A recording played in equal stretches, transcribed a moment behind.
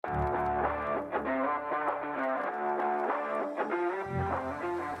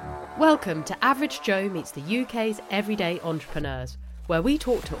Welcome to Average Joe Meets the UK's Everyday Entrepreneurs, where we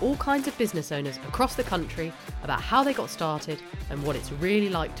talk to all kinds of business owners across the country about how they got started and what it's really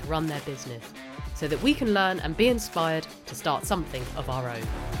like to run their business, so that we can learn and be inspired to start something of our own.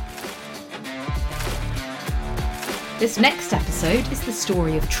 This next episode is the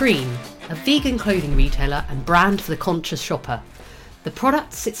story of Treen, a vegan clothing retailer and brand for the conscious shopper. The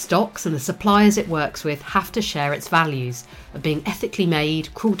products it stocks and the suppliers it works with have to share its values of being ethically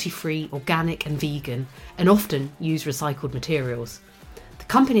made, cruelty-free, organic and vegan, and often use recycled materials. The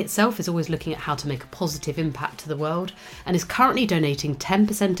company itself is always looking at how to make a positive impact to the world and is currently donating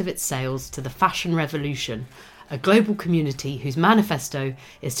 10% of its sales to the Fashion Revolution, a global community whose manifesto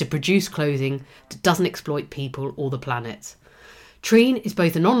is to produce clothing that doesn't exploit people or the planet. Treen is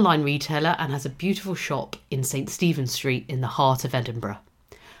both an online retailer and has a beautiful shop in St Stephen's Street in the heart of Edinburgh.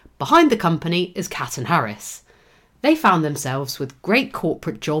 Behind the company is Kat and Harris. They found themselves with great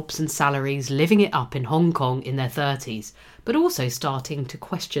corporate jobs and salaries, living it up in Hong Kong in their 30s, but also starting to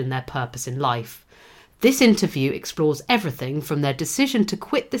question their purpose in life. This interview explores everything from their decision to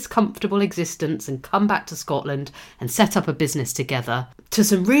quit this comfortable existence and come back to Scotland and set up a business together, to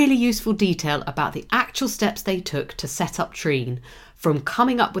some really useful detail about the actual steps they took to set up Treen, from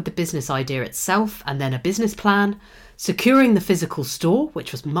coming up with the business idea itself and then a business plan, securing the physical store,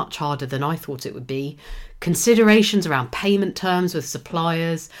 which was much harder than I thought it would be, considerations around payment terms with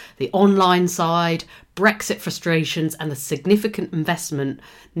suppliers, the online side, Brexit frustrations and the significant investment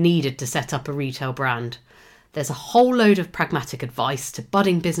needed to set up a retail brand. There's a whole load of pragmatic advice to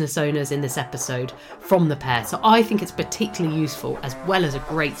budding business owners in this episode from the pair, so I think it's particularly useful as well as a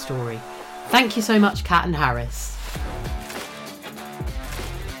great story. Thank you so much, Kat and Harris.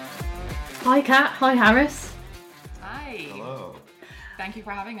 Hi Kat, hi Harris. Hi. Hello. Thank you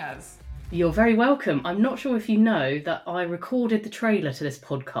for having us. You're very welcome. I'm not sure if you know that I recorded the trailer to this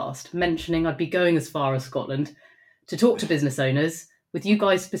podcast mentioning I'd be going as far as Scotland to talk to business owners with you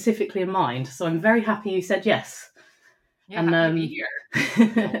guys specifically in mind. So I'm very happy you said yes. Yeah, happy to be here.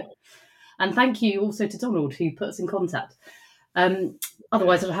 And thank you also to Donald who put us in contact.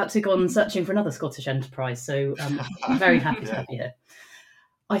 Otherwise I'd have had to go on searching for another Scottish enterprise. So I'm very happy to have you here.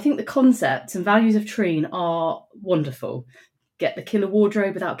 I think the concepts and values of Treen are wonderful. Get the killer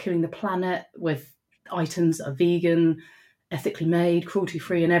wardrobe without killing the planet, with items that are vegan, ethically made,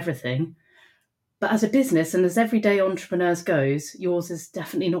 cruelty-free and everything. But as a business and as everyday entrepreneurs goes, yours is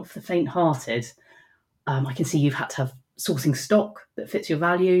definitely not for the faint-hearted. I can see you've had to have sourcing stock that fits your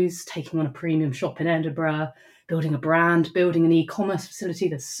values, taking on a premium shop in Edinburgh, building a brand, building an e-commerce facility.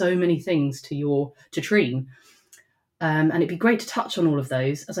 There's so many things to Treen. And it'd be great to touch on all of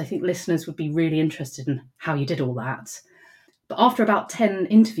those, as I think listeners would be really interested in how you did all that. But after about 10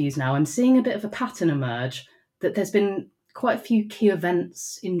 interviews now, I'm seeing a bit of a pattern emerge that there's been quite a few key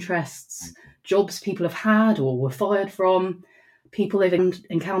events, interests, jobs people have had or were fired from, people they've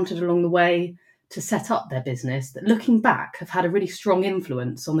encountered along the way to set up their business that, looking back, have had a really strong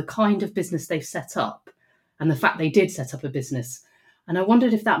influence on the kind of business they've set up and the fact they did set up a business. And I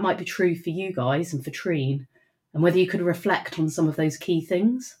wondered if that might be true for you guys and for Treen, and whether you could reflect on some of those key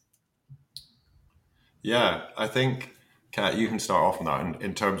things. Yeah, I think, Kat, you can start off on that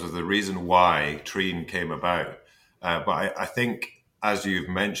in terms of the reason why Treen came about. But I think, as you've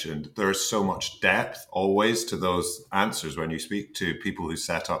mentioned, there is so much depth always to those answers when you speak to people who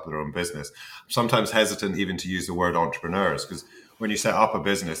set up their own business. I'm sometimes hesitant even to use the word entrepreneurs, because when you set up a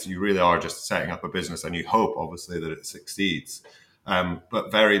business, you really are just setting up a business and you hope, obviously, that it succeeds.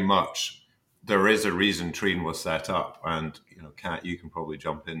 But very much, there is a reason Treen was set up, and Kat, you can probably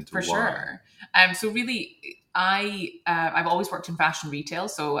jump into For why. sure. So really, I've always worked in fashion retail,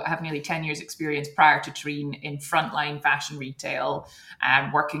 so I have nearly 10 years experience prior to Treen in frontline fashion retail,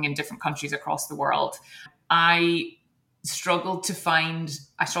 working in different countries across the world. I struggled to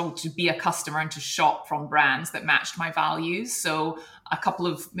be a customer and to shop from brands that matched my values. So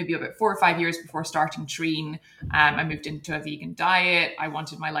maybe about 4 or 5 years before starting Treen, I moved into a vegan diet. I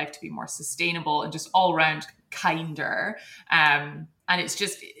wanted my life to be more sustainable and just all around kinder. And it's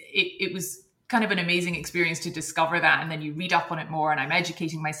just, it was kind of an amazing experience to discover that. And then you read up on it more, and I'm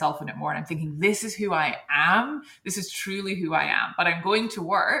educating myself on it more. And I'm thinking, this is who I am. This is truly who I am. But I'm going to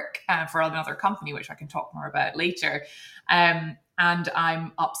work for another company, which I can talk more about later. And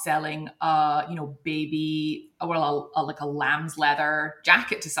I'm upselling, like a lamb's leather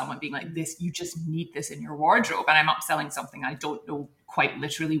jacket to someone, being like, this, you just need this in your wardrobe. And I'm upselling something I don't know quite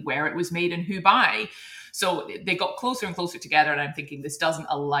literally where it was made and who by. So they got closer and closer together, and I'm thinking, this doesn't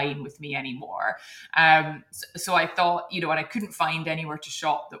align with me anymore. So I thought, and I couldn't find anywhere to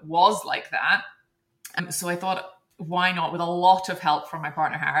shop that was like that. So I thought, why not, with a lot of help from my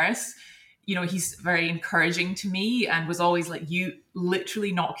partner, Harris. You know, he's very encouraging to me and was always like, you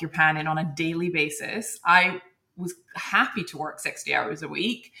literally knock your pan in on a daily basis. I was happy to work 60 hours a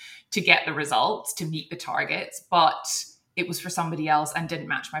week to get the results, to meet the targets, but it was for somebody else and didn't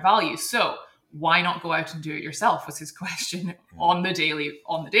match my values. So why not go out and do it yourself, was his question on the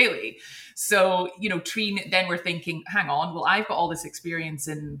daily. So, you know, Treen, then we're thinking, hang on, well, I've got all this experience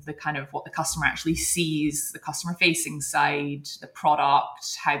in the kind of what the customer actually sees, the customer facing side, the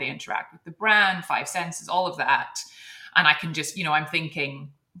product, how they interact with the brand, 5 senses, all of that. And I can just, you know, I'm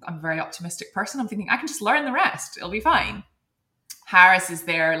thinking, I'm a very optimistic person. I'm thinking I can just learn the rest. It'll be fine. Harris is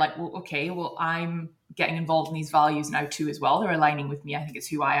there like, well, okay, well, I'm getting involved in these values now too as well. They're aligning with me. I think it's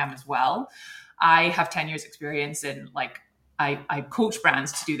who I am as well. I have 10 years experience in like, I coach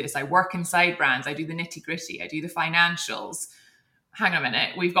brands to do this. I work inside brands. I do the nitty gritty. I do the financials. Hang on a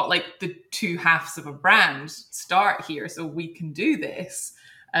minute. We've got like the 2 halves of a brand start here. So we can do this.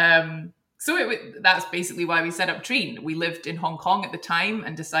 That's basically why we set up Treen. We lived in Hong Kong at the time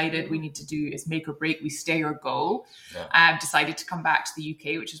and decided we need to do is make or break. We stay or go. Decided to come back to the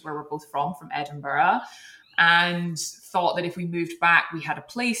UK, which is where we're both from Edinburgh. And thought that if we moved back, we had a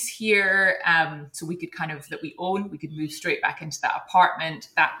place here, so we could that we own, we could move straight back into that apartment.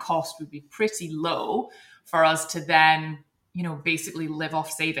 That cost would be pretty low for us to then, you know, basically live off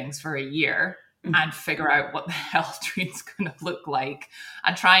savings for a year and figure out what the hell Treen's going to look like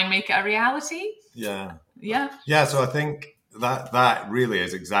and try and make it a reality. Yeah. So I think that really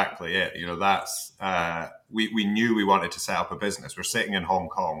is exactly it. You know, that's we knew we wanted to set up a business. We're sitting in Hong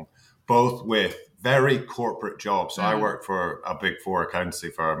Kong, both with very corporate jobs. So I worked for a big 4 accountancy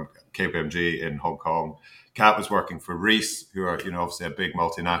firm, KPMG in Hong Kong. Kat was working for Reiss, who are, you know, obviously a big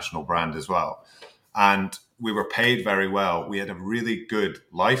multinational brand as well. And we were paid very well. We had a really good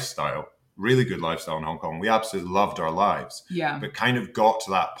lifestyle in Hong Kong. We absolutely loved our lives. Yeah. But kind of got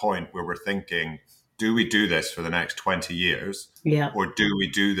to that point where we're thinking, do we do this for the next 20 years? Yeah. Or do we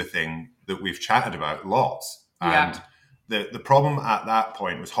do the thing that we've chatted about lots? Yeah. And the problem at that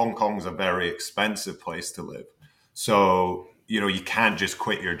point was Hong Kong's a very expensive place to live. So, you know, you can't just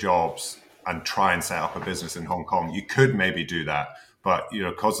quit your jobs and try and set up a business in Hong Kong. You could maybe do that, but, you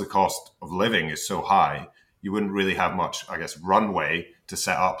know, because the cost of living is so high, you wouldn't really have much, I guess, runway to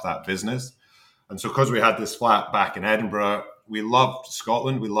set up that business. And so because we had this flat back in Edinburgh, we loved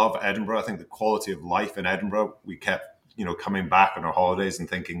Scotland. We love Edinburgh. I think the quality of life in Edinburgh, we kept, you know, coming back on our holidays and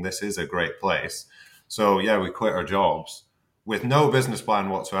thinking this is a great place. So yeah, we quit our jobs with no business plan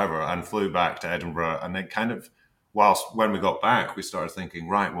whatsoever and flew back to Edinburgh. And then kind of when we got back, we started thinking,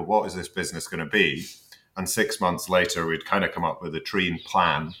 right, well, what is this business going to be? And 6 months later, we'd kind of come up with a Treen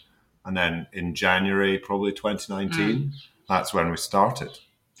plan. And then in January, probably 2019, that's when we started.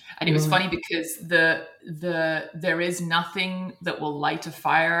 And it was funny because there is nothing that will light a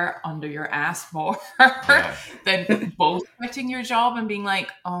fire under your ass more than both quitting your job and being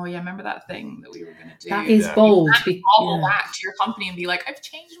like, oh yeah, remember that thing that we were going to do? That is bold. You call back to your company and be like, I've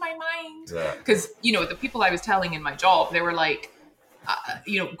changed my mind. Because, you know, the people I was telling in my job, they were like,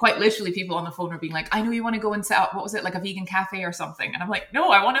 you know, quite literally people on the phone were being like, I know you want to go and set up, what was it, like a vegan cafe or something? And I'm like,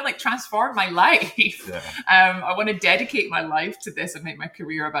 no, I want to like transform my life. I want to dedicate my life to this and make my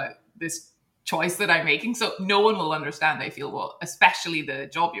career about this choice that I'm making. So no one will understand, I feel, well, especially the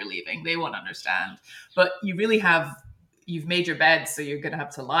job you're leaving, they won't understand. But you really you've made your bed, so you're going to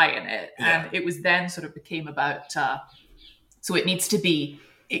have to lie in it. And it was then sort of became about, so it needs to be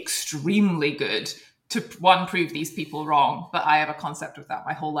extremely good to one, prove these people wrong, but I have a concept of that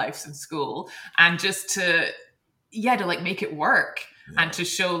my whole life since school, and just to like make it work and to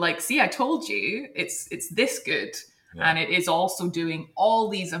show like, see, I told you it's this good. And it is also doing all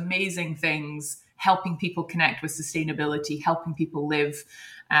these amazing things, helping people connect with sustainability, helping people live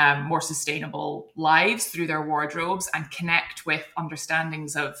more sustainable lives through their wardrobes and connect with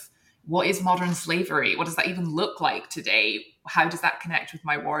understandings of what is modern slavery? What does that even look like today? How does that connect with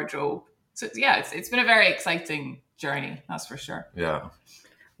my wardrobe? So yeah, it's been a very exciting journey, that's for sure. Yeah.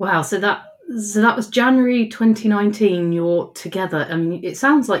 Wow. So that was January 2019. You're together. I mean, it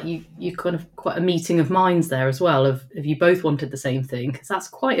sounds like you kind of quite a meeting of minds there as well. Of you both wanted the same thing, because that's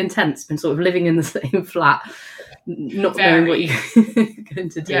quite intense. Been sort of living in the same flat, not knowing what you're going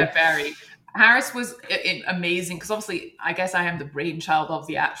to do. Yeah, very. Harris was amazing because obviously, I guess I am the brainchild of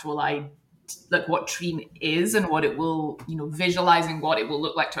the actual like what Treen is and what it will, you know, visualizing what it will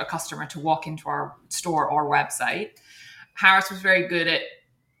look like to a customer to walk into our store or website. Harris was very good at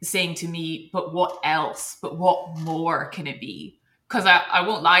saying to me, but what else? But what more can it be? because I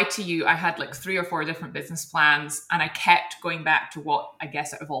won't lie to you, I had like 3 or 4 different business plans, and I kept going back to what I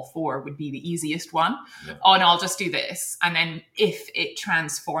guess out of all 4 would be the easiest one. Yeah. Oh, no, I'll just do this. And then if it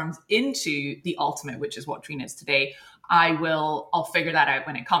transforms into the ultimate, which is what Treen is today, I'll figure that out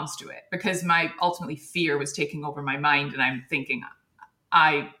when it comes to it, because my ultimately fear was taking over my mind. And I'm thinking,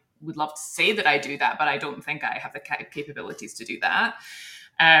 I would love to say that I do that, but I don't think I have the capabilities to do that.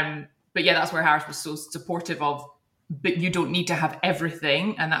 But yeah, that's where Harris was so supportive of, but you don't need to have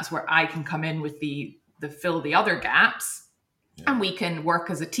everything. And that's where I can come in with the fill the other gaps. Yeah. And we can work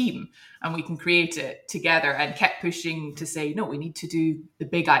as a team and we can create it together, and kept pushing to say, no, we need to do the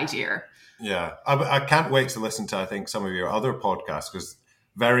big idea. Yeah, I can't wait to listen to, I think, some of your other podcasts, because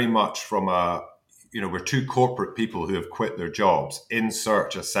very much from we're 2 corporate people who have quit their jobs in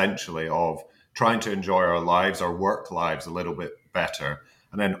search essentially of trying to enjoy our lives, our work lives a little bit better.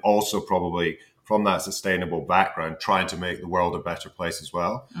 And then also probably from that sustainable background, trying to make the world a better place as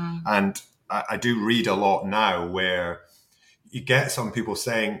well. Mm. And I do read a lot now where you get some people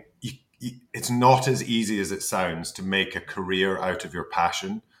saying it's not as easy as it sounds to make a career out of your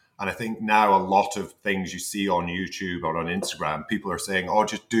passion. And I think now a lot of things you see on YouTube or on Instagram, people are saying, oh,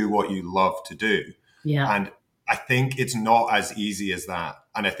 just do what you love to do. Yeah. And I think it's not as easy as that.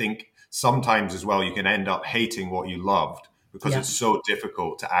 And I think sometimes as well, you can end up hating what you loved, because it's so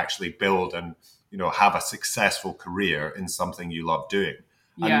difficult to actually build and, have a successful career in something you love doing.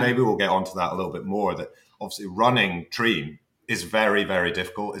 Yeah. And maybe we'll get onto that a little bit more, that obviously running Treen is very, very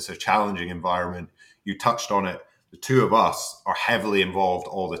difficult. It's a challenging environment. You touched on it. The 2 of us are heavily involved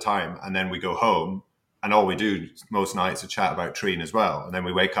all the time. And then we go home and all we do most nights is chat about Treen as well. And then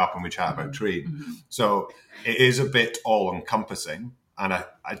we wake up and we chat about Treen. Mm-hmm. So it is a bit all encompassing. And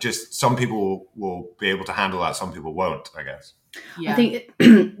I just, some people will be able to handle that. Some people won't, I guess. Yeah. I think,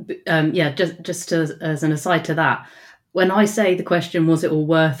 just as an aside to that, when I say the question, was it all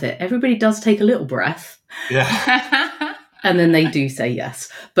worth it? Everybody does take a little breath. Yeah. And then they do say yes,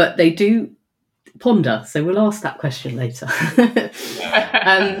 but they do ponder. So we'll ask that question later.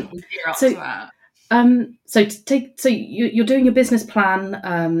 So you're doing your business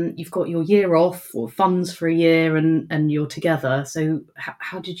plan. You've got your year off or funds for a year, and you're together. So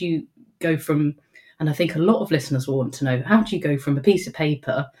how did you go from? And I think a lot of listeners will want to know, how do you go from a piece of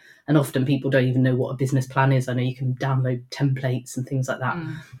paper? And often people don't even know what a business plan is. I know you can download templates and things like that.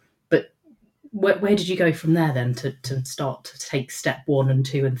 Mm. But where did you go from there then to start to take step 1 and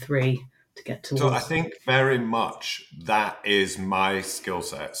 2 and 3 to get towards? So I think very much that is my skill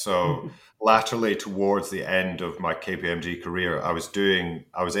set. So laterally towards the end of my KPMG career, I was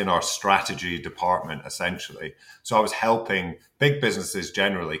in our strategy department essentially. So I was helping big businesses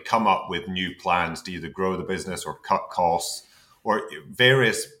generally come up with new plans to either grow the business or cut costs, or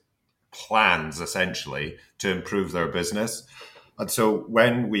various plans essentially to improve their business. And so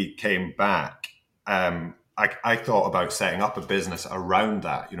when we came back, I thought about setting up a business around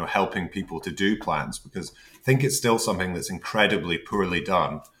that, helping people to do plans, because I think it's still something that's incredibly poorly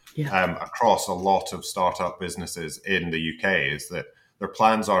done across a lot of startup businesses in the UK, is that their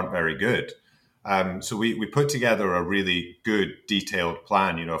plans aren't very good. So we put together a really good detailed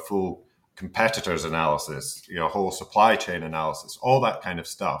plan, a full competitors analysis, whole supply chain analysis, all that kind of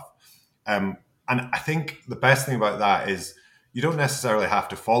stuff. And I think the best thing about that is you don't necessarily have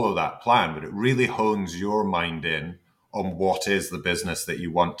to follow that plan, but it really hones your mind in on what is the business that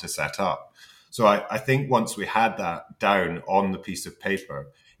you want to set up. So I think once we had that down on the piece of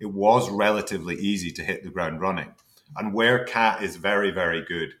paper, it was relatively easy to hit the ground running. And where Kat is very, very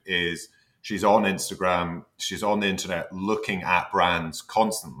good is she's on Instagram, she's on the internet looking at brands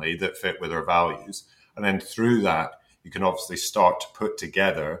constantly that fit with her values. And then through that, you can obviously start to put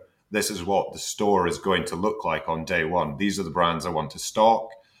together, this is what the store is going to look like on day one. These are the brands I want to stock.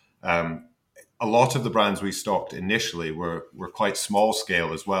 A lot of the brands we stocked initially were quite small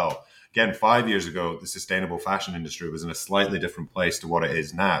scale as well. Again, 5 years ago, the sustainable fashion industry was in a slightly different place to what it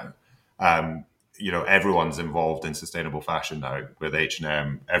is now. Everyone's involved in sustainable fashion now with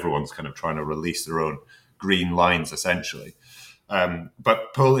H&M. Everyone's kind of trying to release their own green lines, essentially.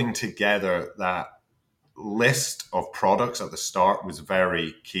 But pulling together that list of products at the start was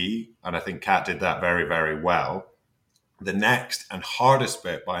very key. And I think Kat did that very, very well. The next and hardest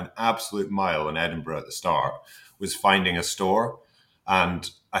bit by an absolute mile in Edinburgh at the start was finding a store.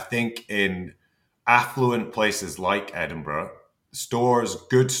 And I think in affluent places like Edinburgh,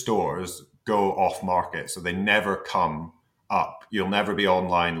 good stores go off market. So they never come up. You'll never be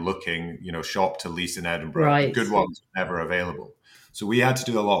online looking, shop to lease in Edinburgh. Right. Good ones are never available. So we had to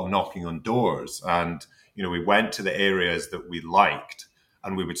do a lot of knocking on doors, and we went to the areas that we liked,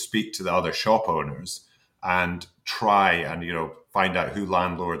 and we would speak to the other shop owners and try and find out who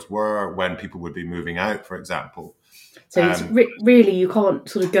landlords were, when people would be moving out, for example. So it's really, you can't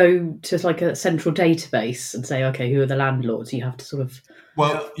sort of go to like a central database and say, okay, who are the landlords? You have to sort of...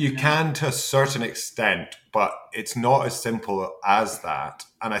 Well, you can to a certain extent, but it's not as simple as that.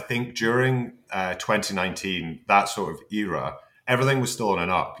 And I think during 2019, that sort of era, everything was still on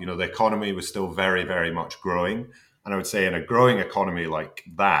and up. You know, the economy was still very, very much growing. And I would say in a growing economy like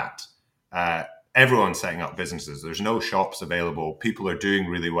that, everyone's setting up businesses. There's no shops available. People are doing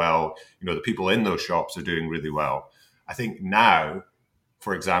really well. You know, the people in those shops are doing really well. I think now,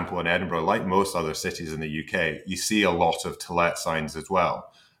 for example, in Edinburgh, like most other cities in the UK, you see a lot of to let signs as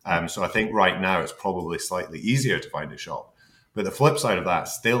well. So I think right now it's probably slightly easier to find a shop. But the flip side of that,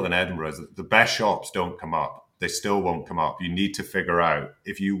 still in Edinburgh, is that the best shops don't come up. They still won't come up. You need to figure out,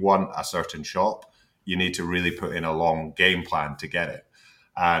 if you want a certain shop, you need to really put in a long game plan to get it.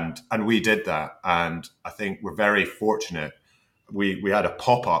 And we did that. And I think we're very fortunate. We had a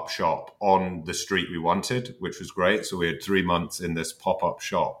pop-up shop on the street we wanted, which was great. So we had 3 months in this pop-up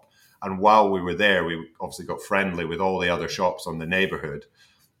shop. And while we were there, we obviously got friendly with all the other shops on the neighborhood.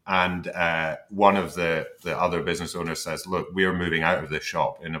 And one of the other business owners says, look, we're moving out of this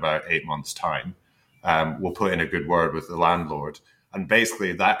shop in about 8 months' time. We'll put in a good word with the landlord. And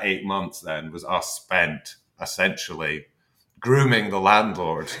basically that 8 months then was us spent essentially grooming the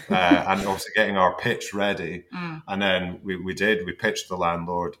landlord and also getting our pitch ready. And then we pitched the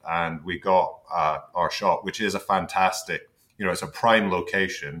landlord and we got our shop, which is a fantastic, you know, it's a prime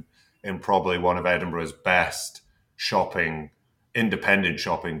location in probably one of Edinburgh's best independent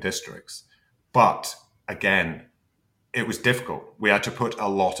shopping districts. But again, it was difficult. We had to put a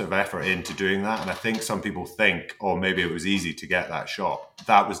lot of effort into doing that. And I think some people think, oh, maybe it was easy to get that shop.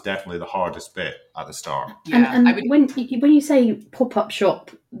 That was definitely the hardest bit at the start. Yeah, and when you say pop-up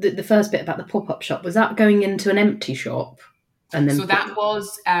shop, the first bit about the pop-up shop, was that going into an empty shop? And then that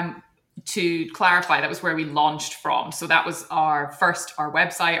was, to clarify, that was where we launched from. So that was our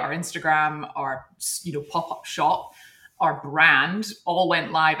website, our Instagram, our pop-up shop, our brand all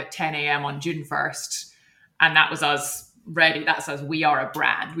went live at 10 a.m. on June 1st. And that was us ready. That's us. We are a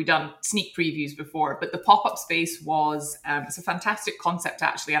brand. We've done sneak previews before, but the pop-up space was, it's a fantastic concept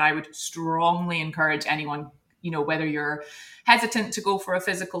actually. And I would strongly encourage anyone, whether you're hesitant to go for a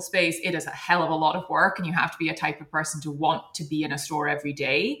physical space, it is a hell of a lot of work and you have to be a type of person to want to be in a store every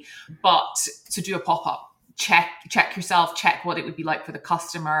day. But to do a pop-up, check yourself, check what it would be like for the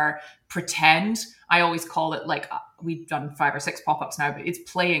customer, pretend. I always call it like, we've done 5 or 6 pop-ups now, but it's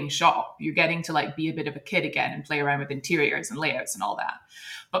playing shop. You're getting to like be a bit of a kid again and play around with interiors and layouts and all that.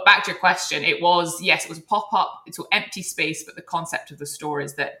 But back to your question, it was a pop-up. It's an empty space, but the concept of the store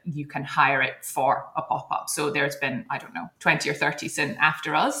is that you can hire it for a pop-up. So there's been, 20 or 30 since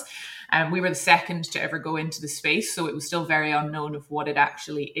after us. And we were the second to ever go into the space. So it was still very unknown of what it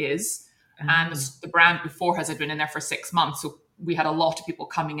actually is. And the brand before had been in there for 6 months. So we had a lot of people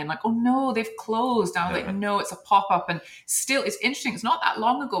coming in like, oh no, they've closed. And I was like, no, it's a pop-up. And still, it's interesting. It's not that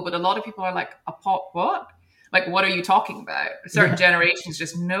long ago, but a lot of people are like, a pop what? Like, what are you talking about? Certain generations,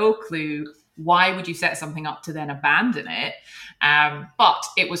 just no clue. Why would you set something up to then abandon it? But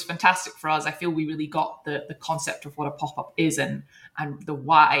it was fantastic for us. I feel we really got the concept of what a pop-up is and the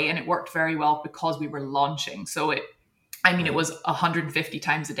why. And it worked very well because we were launching. So it was 150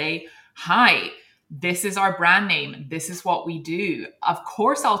 times a day. Hi, this is our brand name. This is what we do. Of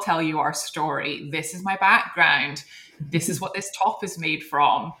course, I'll tell you our story. This is my background. This is what this top is made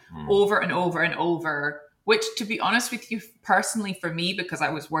from, over and over and over, which, to be honest with you, personally for me, because I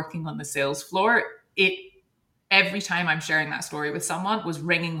was working on the sales floor, every time I'm sharing that story with someone was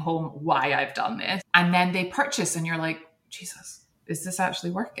ringing home why I've done this. And then they purchase and you're like, Jesus, is this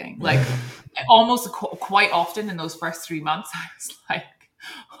actually working? Like almost quite often in those first 3 months, I was like,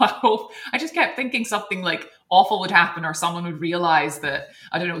 I just kept thinking something like awful would happen or someone would realize that,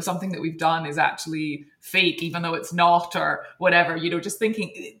 something that we've done is actually fake, even though it's not, or whatever, just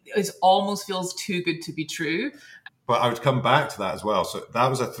thinking it almost feels too good to be true. But I would come back to that as well. So that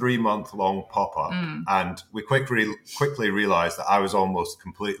was a 3-month-long pop-up. And we quickly realized that I was almost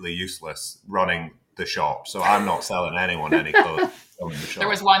completely useless running the shop. So I'm not selling anyone any clothes. There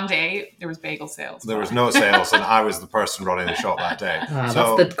was one day, there was bagel sales. There was no sales, and I was the person running the shop that day.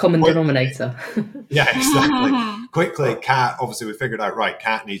 So that's the common denominator. Yeah, exactly. Quickly, Kat, obviously we figured out, right,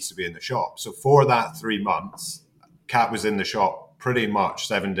 Kat needs to be in the shop. So for that 3 months, Kat was in the shop pretty much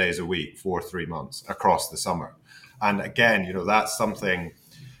 7 days a week for 3 months across the summer. And again, that's something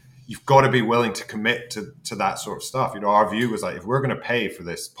you've got to be willing to commit to that sort of stuff. Our view was like, if we're going to pay for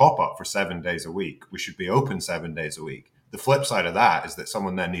this pop-up for 7 days a week, we should be open 7 days a week. The flip side of that is that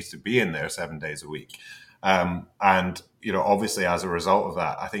someone then needs to be in there 7 days a week. And, obviously as a result of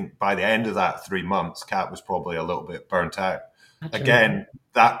that, I think by the end of that 3 months, Kat was probably a little bit burnt out. Again,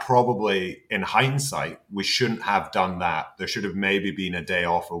 that probably, in hindsight, we shouldn't have done that. There should have maybe been a day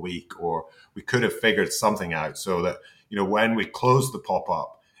off a week, or we could have figured something out so that, when we closed the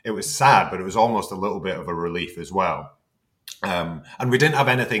pop-up, it was sad, but it was almost a little bit of a relief as well. And we didn't have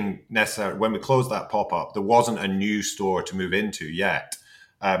anything necessary. When we closed that pop-up, there wasn't a new store to move into yet.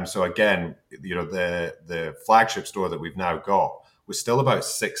 So again, the flagship store that we've now got was still about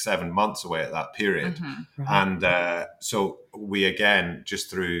 6-7 months away at that period. Mm-hmm. Right. And so we, again,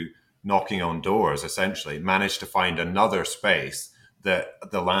 just through knocking on doors, essentially managed to find another space that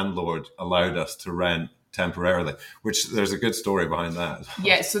the landlord allowed us to rent temporarily, which there's a good story behind that.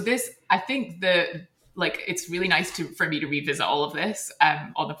 Yeah. So I think it's really nice for me to revisit all of this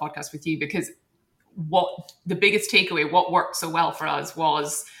on the podcast with you, because what the biggest takeaway, what worked so well for us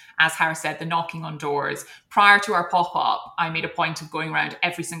was, as Harris said, the knocking on doors. Prior to our pop-up, I made a point of going around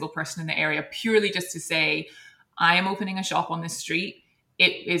every single person in the area purely just to say, I am opening a shop on this street.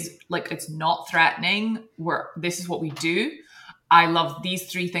 It is it's not threatening. This is what we do. I love these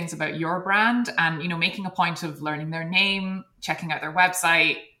 3 things about your brand, and, making a point of learning their name, checking out their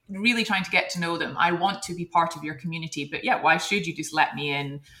website, really trying to get to know them. I want to be part of your community, but yeah, why should you just let me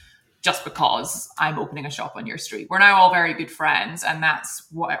in just because I'm opening a shop on your street? We're now all very good friends, and that's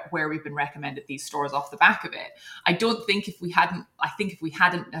where we've been recommended these stores off the back of it. I think if we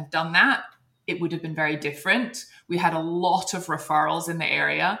hadn't have done that, it would have been very different. We had a lot of referrals in the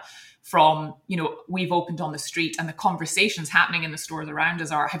area from, we've opened on the street, and the conversations happening in the stores around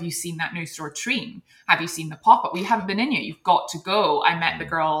us are, have you seen that new store, Treen? Have you seen the pop-up? We haven't been in yet. You've got to go. I met the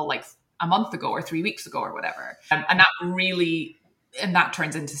girl a month ago or 3 weeks ago or whatever. And that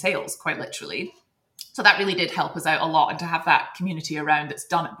turns into sales, quite literally. So that really did help us out a lot. And to have that community around that's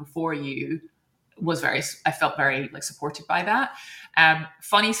done it before you I felt very supported by that.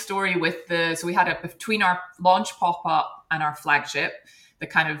 Funny story so we had between our launch pop-up and our flagship, the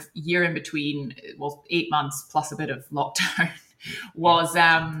kind of year in between, 8 months plus a bit of lockdown, was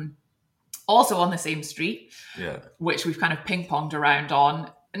also on the same street, which we've kind of ping-ponged around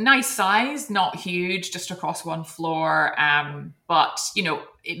on. Nice size, not huge, just across one floor. But,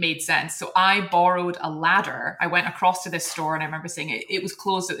 it made sense. So I borrowed a ladder. I went across to this store, and I remember saying it was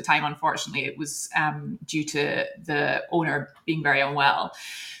closed at the time, unfortunately. It was due to the owner being very unwell.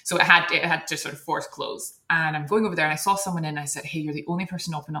 So it had to sort of force close. And I'm going over there, and I saw someone in, and I said, hey, you're the only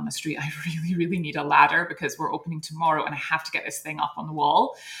person open on the street. I really, really need a ladder because we're opening tomorrow, and I have to get this thing up on the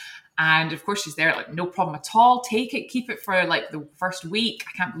wall. And of course she's there, no problem at all. Take it, keep it for the first week.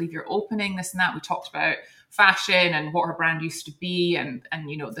 I can't believe you're opening this and that. We talked about fashion and what her brand used to be, and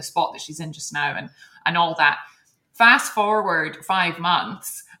the spot that she's in just now, and all that. Fast forward 5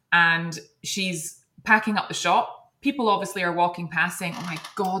 months, and she's packing up the shop. People obviously are walking past saying, oh my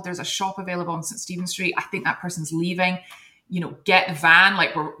God, there's a shop available on St. Stephen Street. I think that person's leaving. Get the van,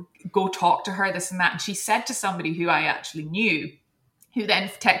 go talk to her, this and that. And she said to somebody who I actually knew, who then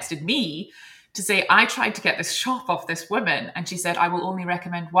texted me to say, I tried to get this shop off this woman, and she said, I will only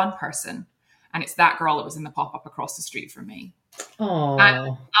recommend one person. And it's that girl that was in the pop-up across the street from me. Oh.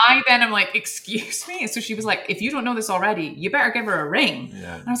 And I then am like, excuse me? So she was like, if you don't know this already, you better give her a ring.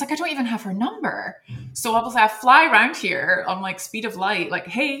 Yeah. And I was like, I don't even have her number. So obviously I fly around here on speed of light,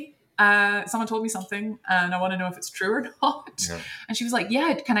 hey, someone told me something and I want to know if it's true or not. Yeah. And she was like,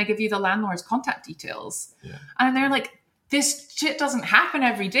 yeah, can I give you the landlord's contact details? Yeah. And they're like, this shit doesn't happen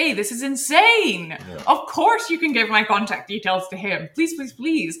every day. This is insane. Yeah. Of course you can give my contact details to him. Please, please,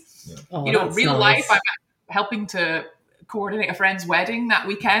 please. Yeah. Oh, real nice. Life, I'm helping to coordinate a friend's wedding that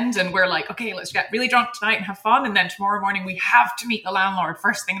weekend. And we're like, okay, let's get really drunk tonight and have fun. And then tomorrow morning, we have to meet the landlord.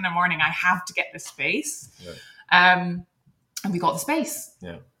 First thing in the morning, I have to get this space. Yeah. And we got the space.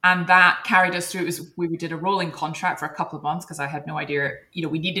 Yeah. And that carried us through. We did a rolling contract for a couple of months because I had no idea,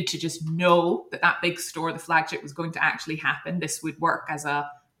 we needed to just know that big store, the flagship, was going to actually happen. This would work as a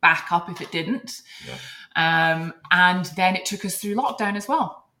backup if it didn't. Yeah. And then it took us through lockdown as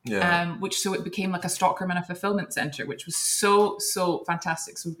well. Yeah. So it became like a stockroom and a fulfillment center, which was so, so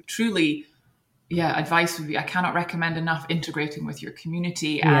fantastic. So truly, advice would be, I cannot recommend enough integrating with your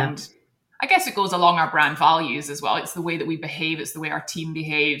community. Yeah. And I guess it goes along our brand values as well. It's the way that we behave. It's the way our team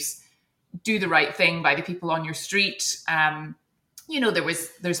behaves. Do the right thing by the people on your street.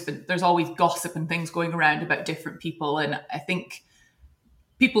 There's always gossip and things going around about different people. And I think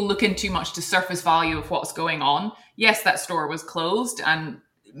people look in too much to surface value of what's going on. Yes, that store was closed and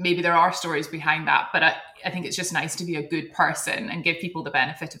maybe there are stories behind that, but I think it's just nice to be a good person and give people the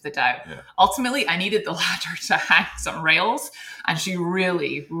benefit of the doubt. Yeah. Ultimately, I needed the ladder to hang some rails, and she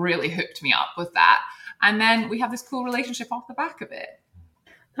really, really hooked me up with that. And then we have this cool relationship off the back of it.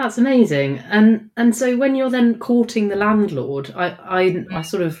 That's amazing. And so when you're then courting the landlord, I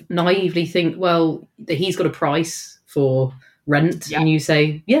sort of naively think, well, he's got a price for rent, and you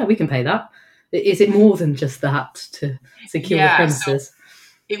say, yeah, we can pay that. Is it more than just that to secure the premises? So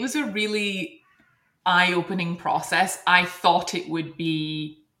it was a really eye-opening process. I thought it would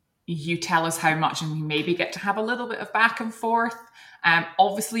be, you tell us how much and we maybe get to have a little bit of back and forth.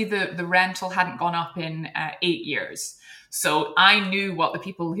 Obviously, the rental hadn't gone up in 8 years. So I knew what the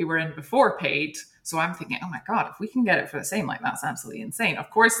people who were in before paid. So I'm thinking, oh my God, if we can get it for the same, like, that's absolutely insane. Of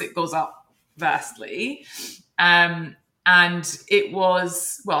course, it goes up vastly. And it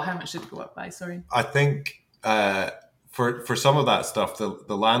was, well, how much did it go up by? Sorry. I think for some of that stuff,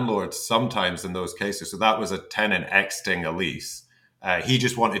 the landlord sometimes in those cases, so that was a tenant exiting a lease. He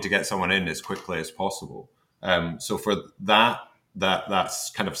just wanted to get someone in as quickly as possible. So for that's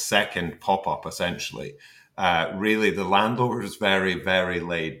kind of second pop-up, essentially. Really, the landlord was very, very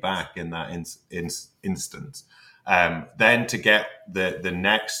laid back in that instance. Then to get the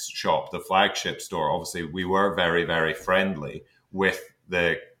next shop, the flagship store, obviously we were very, very friendly with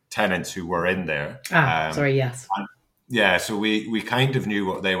the tenants who were in there. Yes. Yeah, so we kind of knew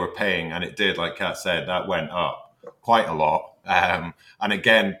what they were paying, and it did, like Kat said, that went up quite a lot. And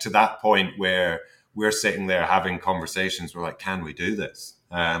again, to that point where we're sitting there having conversations, we're like, can we do this?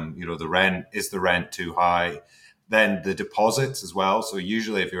 The rent too high? Then the deposits as well. So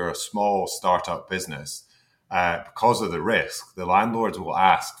usually if you're a small startup business, because of the risk, the landlords will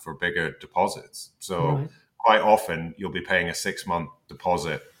ask for bigger deposits. So quite often you'll be paying a 6-month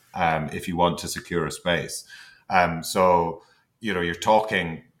deposit if you want to secure a space. So, you're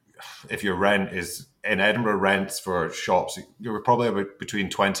talking, if your rent is in Edinburgh, rents for shops, you're probably about between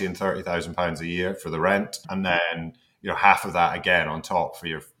 20 and 30,000 pounds a year for the rent. And then, half of that again on top for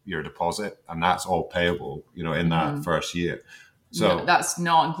your deposit. And that's all payable, in that first year. So no, that's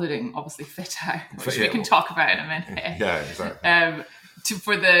not including obviously fit out, which we can talk about in a minute. Yeah, exactly.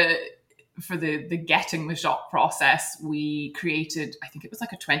 For the getting the shop process, we created, I think it was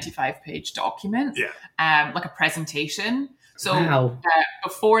like a 25-page document, like a presentation. So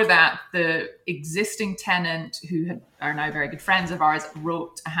before that, the existing tenant, who are now very good friends of ours,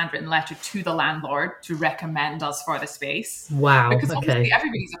 wrote a handwritten letter to the landlord to recommend us for the space. Wow. Because obviously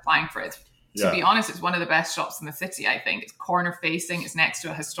everybody's applying for it. To be honest, it's one of the best shops in the city, I think. It's corner facing. It's next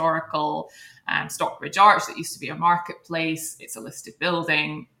to a historical Stockbridge Arch that used to be a marketplace. It's a listed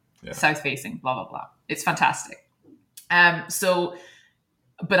building, south facing, blah, blah, blah. It's fantastic.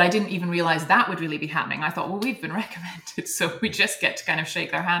 But I didn't even realize that would really be happening. I thought, well, we've been recommended, so we just get to kind of shake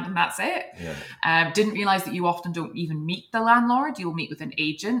their hand and that's it. Didn't realize that you often don't even meet the landlord. You'll meet with an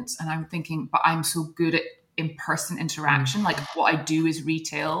agent. And I'm thinking, but I'm so good at in-person interaction. Like, what I do is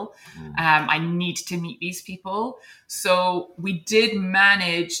retail. I need to meet these people. So we did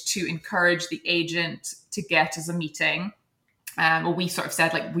manage to encourage the agent to get us a meeting. We sort of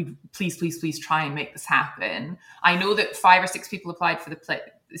said, like, we please try and make this happen. I know that 5 or 6 people applied for the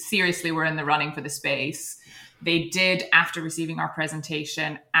seriously were in the running for the space. They did, after receiving our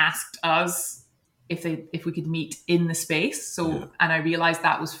presentation, asked us if we could meet in the space. And I realized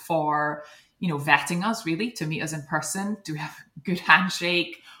that was for, vetting us, really, to meet us in person. Do we have a good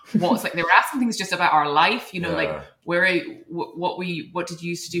handshake? What's like, they were asking things just about our life, like what did you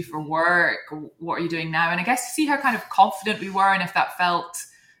used to do for work? What are you doing now? And I guess to see how kind of confident we were and if that felt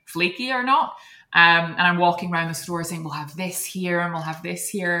flaky or not. And I'm walking around the store saying, we'll have this here and we'll have this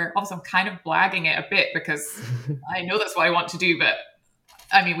here. Also, I'm kind of blagging it a bit because I know that's what I want to do, but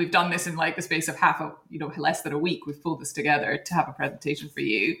I mean, we've done this in like the space of less than a week. We've pulled this together to have a presentation for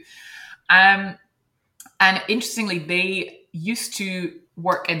you. And interestingly, they used to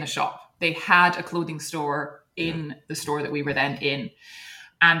work in the shop. They had a clothing store in the store that we were then in.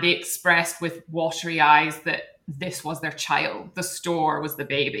 And they expressed with watery eyes that this was their child. The store was the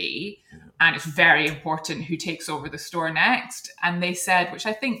baby. And it's very important who takes over the store next. And they said, which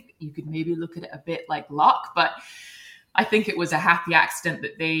I think you could maybe look at it a bit like luck, but I think it was a happy accident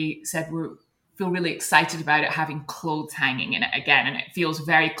that they said we feel really excited about it having clothes hanging in it again. And it feels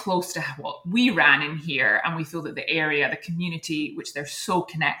very close to what we ran in here. And we feel that the area, the community, which they're so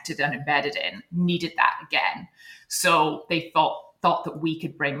connected and embedded in, needed that again. So they thought that we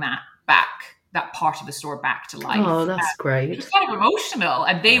could bring that back, that part of the store back to life. Oh, that's great. It was kind of emotional.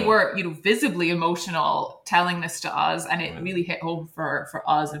 And they were, visibly emotional telling this to us. And it really hit home for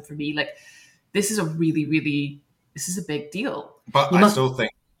us and for me. Like, this is a really, really, this is a big deal. But I still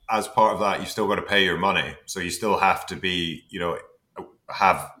think, as part of that, you've still got to pay your money. So you still have to be,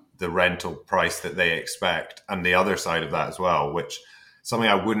 have the rental price that they expect. And the other side of that as well, which something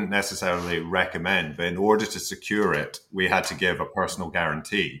I wouldn't necessarily recommend, but in order to secure it, we had to give a personal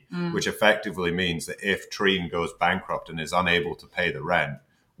guarantee, which effectively means that if Treen goes bankrupt and is unable to pay the rent,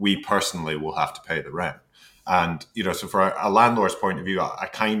 we personally will have to pay the rent. And, so for a landlord's point of view, I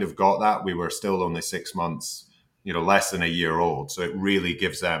kind of got that. We were still only 6 months, less than a year old. So it really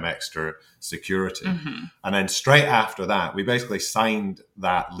gives them extra security. And then straight after that, we basically signed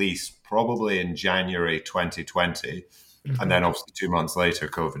that lease probably in January 2020. And then obviously 2 months later,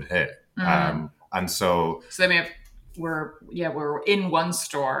 COVID hit. And so we're in one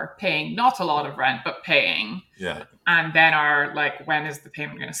store paying not a lot of rent, but paying. Yeah. And then when is the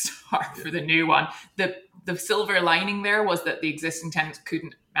payment going to start for the new one? The silver lining there was that the existing tenants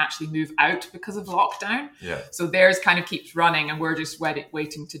couldn't actually move out because of lockdown. Yeah. So theirs kind of keeps running and we're just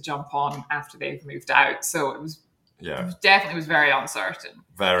waiting to jump on after they've moved out. So it was definitely very uncertain.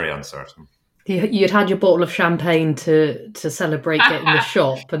 Very uncertain. You'd had your bottle of champagne to celebrate getting the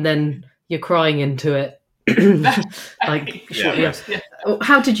shop, and then you're crying into it. Shortly after.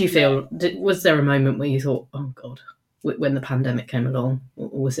 How did you feel? Was there a moment where you thought, oh God, when the pandemic came along, or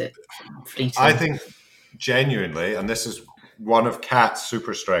was it fleeting? I think genuinely, and this is one of Kat's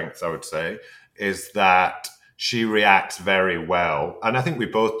super strengths, I would say, is that she reacts very well. And I think we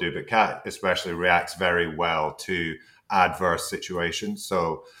both do, but Kat especially reacts very well to adverse situations.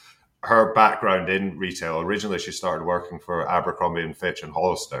 So her background in retail, originally she started working for Abercrombie and Fitch and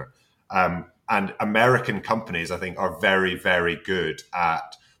Hollister. And American companies, I think, are very, very good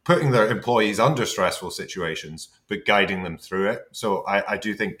at putting their employees under stressful situations, but guiding them through it. So I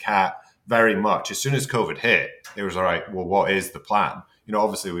do think Kat very much, as soon as COVID hit, it was all right, well, what is the plan?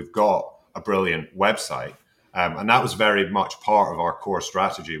 Obviously we've got a brilliant website. And that was very much part of our core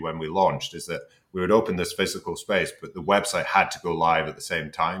strategy when we launched, is that we would open this physical space, but the website had to go live at the same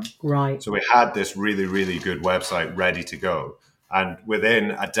time. Right. So we had this really, really good website ready to go. And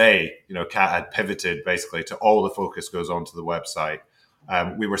within a day, Kat had pivoted basically to all the focus goes onto the website.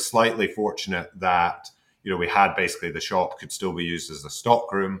 We were slightly fortunate that, we had basically the shop could still be used as a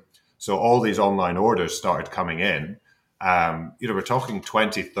stock room. So all these online orders started coming in. We're talking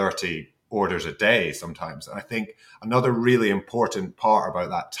 20, 30 orders a day sometimes. And I think another really important part about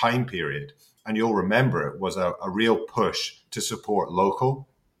that time period, and you'll remember it, was a real push to support local.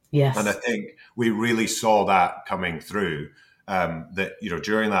 Yes. And I think we really saw that coming through. That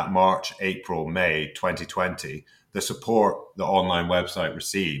during that March, April, May 2020, the support the online website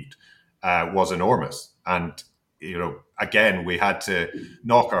received was enormous. And again, we had to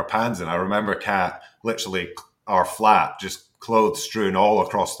knock our pans in. I remember Kat, literally our flat, just clothes strewn all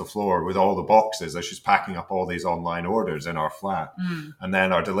across the floor with all the boxes as she's packing up all these online orders in our flat. And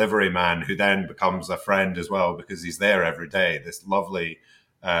then our delivery man, who then becomes a friend as well because he's there every day, this lovely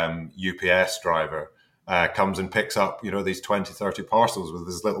UPS driver, comes and picks up, these 20, 30 parcels with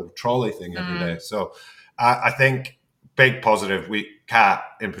this little trolley thing every day. So I think big positive. Kat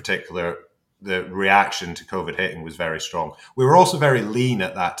in particular, the reaction to COVID hitting was very strong. We were also very lean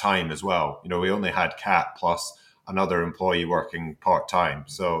at that time as well. We only had Kat plus another employee working part-time.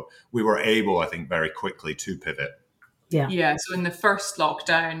 So we were able, I think, very quickly to pivot. Yeah. So in the first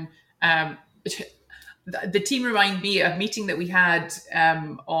lockdown, the team remind me of a meeting that we had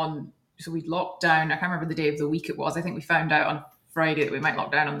so we'd locked down. I can't remember the day of the week it was. I think we found out on Friday that we might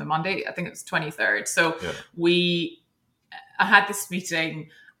lock down on the Monday. I think it was 23rd. So I had this meeting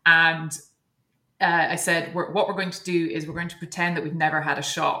and I said, what we're going to do is we're going to pretend that we've never had a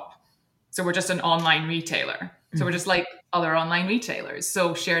shop. So we're just an online retailer. So we're just like other online retailers.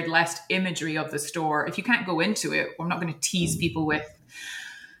 So shared less imagery of the store. If you can't go into it, we're not going to tease people with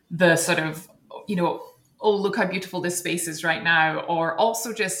the sort of, oh, look how beautiful this space is right now. Or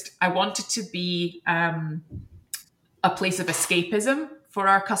also just, I want it to be a place of escapism for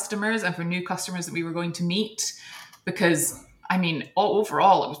our customers and for new customers that we were going to meet. Because,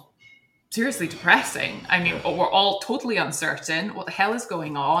 overall, it was seriously depressing. We're all totally uncertain. What the hell is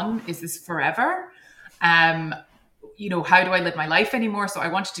going on? Is this forever? How do I live my life anymore? So I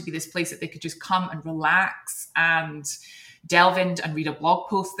wanted to be this place that they could just come and relax and delve in and read a blog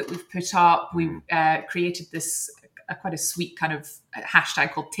post that we've put up. We created this quite a sweet kind of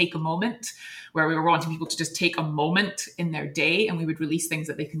hashtag called Take a Moment, where we were wanting people to just take a moment in their day, and we would release things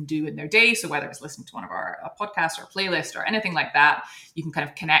that they can do in their day. So whether it's listening to one of our podcasts or a playlist or anything like that, you can kind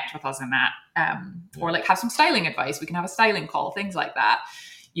of connect with us in that. Or like have some styling advice. We can have a styling call, things like that.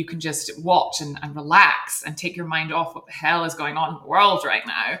 You can just watch and relax and take your mind off what the hell is going on in the world right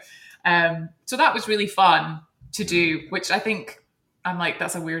now. So that was really fun to do, which I think, I'm like,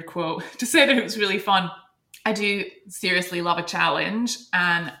 that's a weird quote to say that it was really fun. I do seriously love a challenge,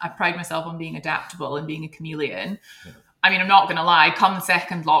 and I pride myself on being adaptable and being a chameleon. I mean, I'm not going to lie, come the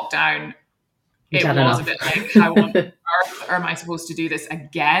second lockdown, it was enough. a bit like, how on earth am I supposed to do this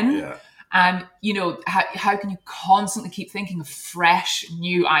again? Yeah. And, you know, how can you constantly keep thinking of fresh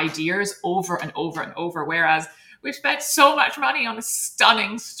new ideas over and over and over? Whereas we've spent so much money on a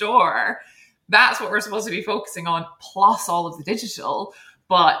stunning store. That's what we're supposed to be focusing on, plus all of the digital.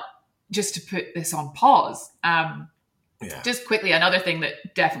 But just to put this on pause, just quickly, another thing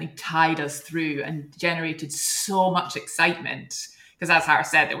that definitely tied us through and generated so much excitement, because as Sarah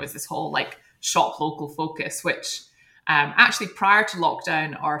said, there was this whole like shop local focus, which actually prior to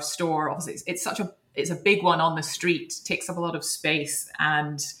lockdown, our store, obviously it's a big one on the street, takes up a lot of space,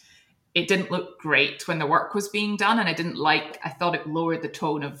 and it didn't look great when the work was being done. And I thought it lowered the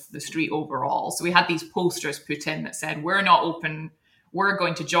tone of the street overall. So we had these posters put in that said, we're not open, we're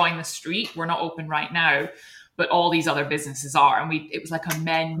going to join the street, we're not open right now, but all these other businesses are. And it was like a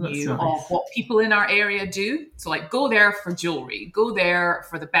menu of what people in our area do. So like, go there for jewelry, go there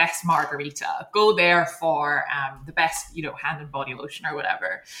for the best margarita, go there for the best, you know, hand and body lotion or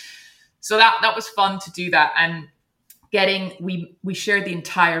whatever. So that was fun to do that. And we shared the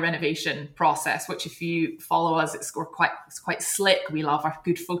entire renovation process, which if you follow us, it's quite slick. We love our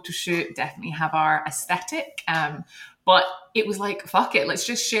good photo shoot, definitely have our aesthetic. But it was like, fuck it, let's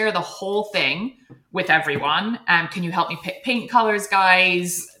just share the whole thing with everyone. Can you help me pick paint colors,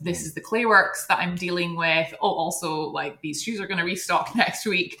 guys? This is the Clayworks that I'm dealing with. Oh, also, like, these shoes are going to restock next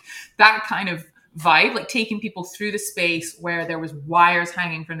week. That kind of vibe, like taking people through the space where there was wires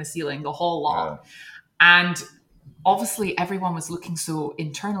hanging from the ceiling, the whole lot. Yeah. And obviously, everyone was looking so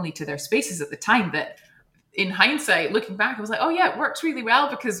internally to their spaces at the time that in hindsight, looking back, I was like, oh yeah, it worked really well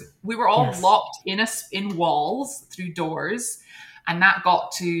because we were all locked in walls through doors, and that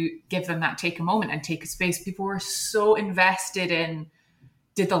got to give them that take a moment and take a space. People were so invested in,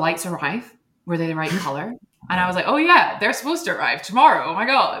 did the lights arrive? Were they the right color? And I was like, oh yeah, they're supposed to arrive tomorrow. Oh my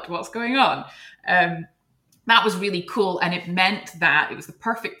God, what's going on? That was really cool. And it meant that it was the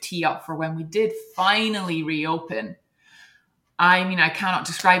perfect tee up for when we did finally reopen. I mean, I cannot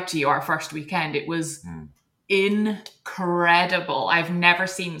describe to you our first weekend. It was incredible. I've never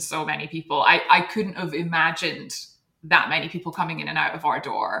seen so many people. I couldn't have imagined that many people coming in and out of our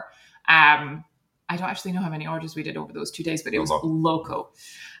door. I don't actually know how many orders we did over those 2 days, but it was loco.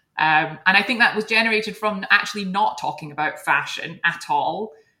 And I think that was generated from actually not talking about fashion at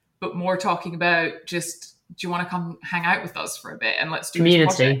all, but more talking about just, do you want to come hang out with us for a bit and let's do community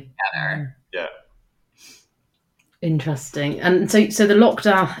this project together? Yeah. Interesting. And so the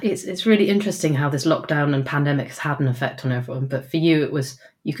lockdown, it's really interesting how this lockdown and pandemic has had an effect on everyone. But for you, it was,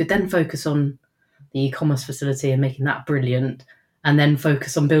 you could then focus on the e-commerce facility and making that brilliant, and then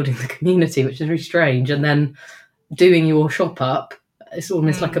focus on building the community, which is really strange. And then doing your shop up, it's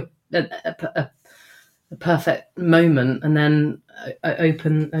almost like a perfect moment. And then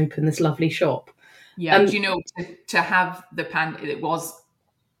open this lovely shop. Yeah. Do you know, to have the it was,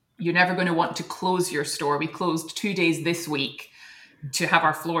 you're never going to want to close your store. We closed 2 days this week to have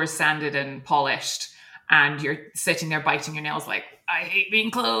our floors sanded and polished. And you're sitting there biting your nails like, I hate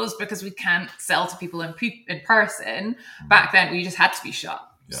being closed because we can't sell to people in person. Back then, we just had to be shut.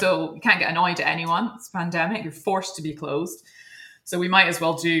 Yeah. So you can't get annoyed at anyone. It's a pandemic. You're forced to be closed. So we might as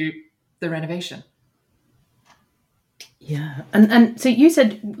well do the renovation. Yeah. And so you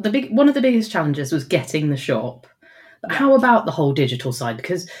said one of the biggest challenges was getting the shop. But how about the whole digital side?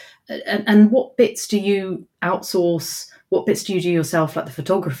 Because and what bits do you outsource? What bits do you do yourself, like the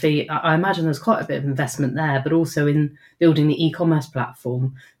photography? I imagine there's quite a bit of investment there, but also in building the e-commerce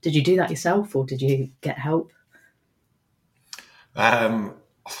platform. Did you do that yourself or did you get help?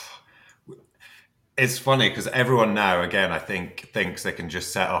 It's funny because everyone now, again, I think thinks they can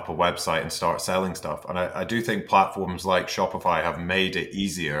just set up a website and start selling stuff. And I do think platforms like Shopify have made it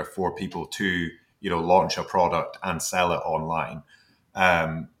easier for people to, launch a product and sell it online.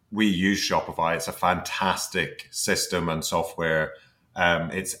 We use Shopify. It's a fantastic system and software.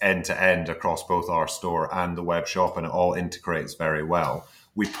 It's end to end across both our store and the web shop, and it all integrates very well.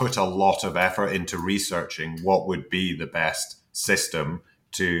 We put a lot of effort into researching what would be the best system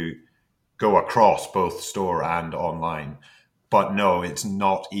to go across both store and online. But no, it's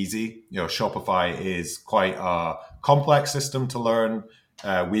not easy. Shopify is quite a complex system to learn.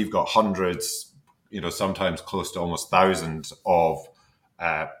 We've got hundreds, sometimes close to almost thousands of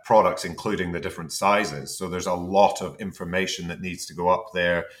products, including the different sizes. So there's a lot of information that needs to go up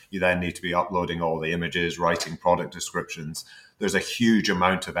there. You then need to be uploading all the images, writing product descriptions. There's a huge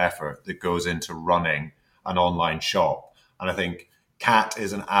amount of effort that goes into running an online shop. And I think Kat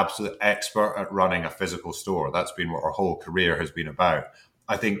is an absolute expert at running a physical store. That's been what her whole career has been about.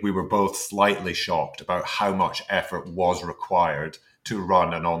 I think we were both slightly shocked about how much effort was required to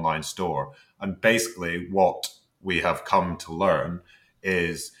run an online store. And basically what we have come to learn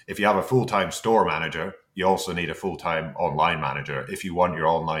is if you have a full-time store manager, you also need a full-time online manager if you want your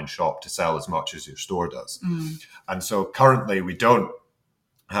online shop to sell as much as your store does. And so currently we don't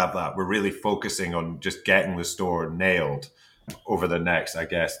have that. We're really focusing on just getting the store nailed over the next, I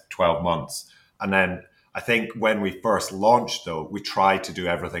guess, 12 months. And then I think when we first launched, though, we tried to do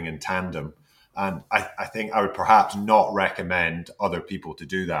everything in tandem. And I think I would perhaps not recommend other people to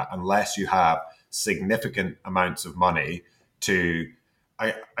do that unless you have significant amounts of money to,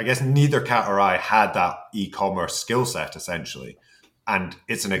 I guess neither Kat or I had that e-commerce skill set, essentially. And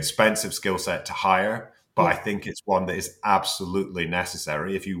it's an expensive skill set to hire, but I think it's one that is absolutely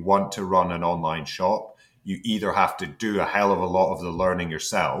necessary. If you want to run an online shop, you either have to do a hell of a lot of the learning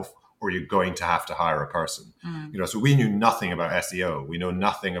yourself, or you're going to have to hire a person. So we knew nothing about SEO. We know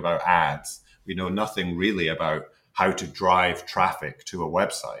nothing about ads. We know nothing really about how to drive traffic to a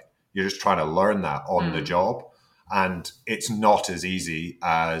website. You're just trying to learn that on the job. And it's not as easy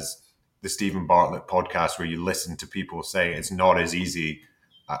as the Stephen Bartlett podcast, where you listen to people say it's not as easy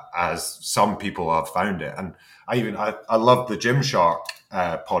as some people have found it. And I love the Gymshark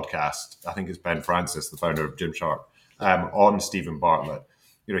podcast. I think it's Ben Francis, the founder of Gymshark, on Stephen Bartlett.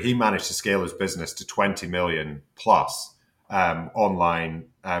 He managed to scale his business to 20 million plus online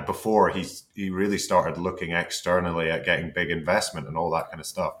before he really started looking externally at getting big investment and all that kind of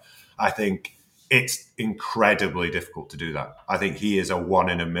stuff. I think it's incredibly difficult to do that. I think he is a 1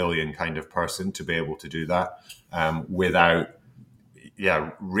 in a million kind of person to be able to do that without,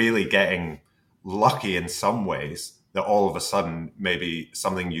 really getting lucky in some ways that all of a sudden maybe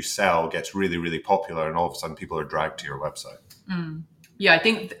something you sell gets really, really popular and all of a sudden people are dragged to your website. Yeah, I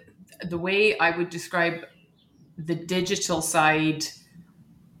think the way I would describe the digital side,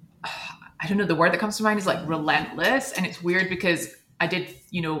 I don't know, the word that comes to mind is like relentless. And it's weird because I did,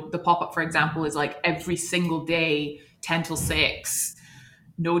 the pop-up, for example, is like every single day, 10 till 6,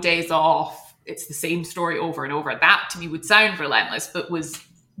 no days off. It's the same story over and over. That to me would sound relentless, but was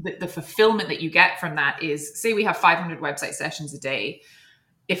the fulfillment that you get from that is, say we have 500 website sessions a day.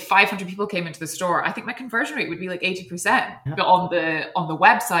 If 500 people came into the store, I think my conversion rate would be like 80%. Yeah. But on the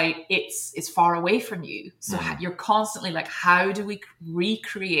website, it's far away from you. So you're constantly like, how do we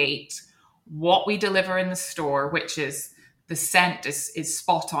recreate what we deliver in the store, which is the scent is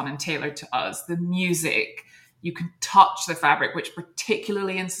spot on and tailored to us. The music, you can touch the fabric, which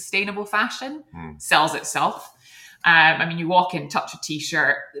particularly in sustainable fashion sells itself. You walk in, touch a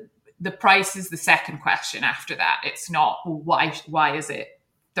t-shirt. The price is the second question after that. It's not, well, why is it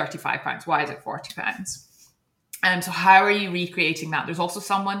 £35? Why is it £40? And so how are you recreating that? There's also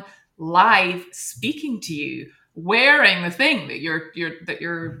someone live speaking to you, wearing the thing that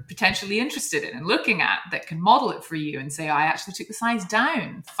you're potentially interested in and looking at, that can model it for you and say, I actually took the size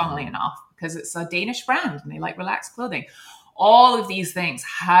down, funnily enough, because it's a Danish brand and they like relaxed clothing. All of these things,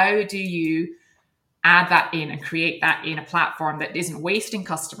 how do you add that in and create that in a platform that isn't wasting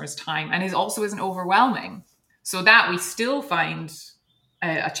customers' time and isn't overwhelming? So that we still find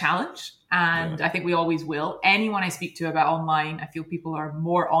a challenge. And I think we always will. Anyone I speak to about online, I feel people are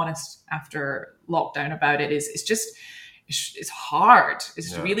more honest after lockdown about it. It's hard.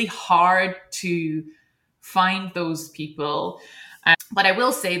 It's really hard to find those people. But I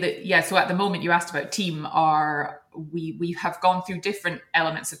will say that, so at the moment you asked about team, we have gone through different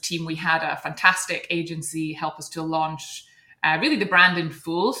elements of team. We had a fantastic agency help us to launch really the brand in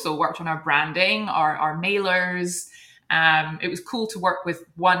full. So worked on our branding, our mailers. It was cool to work with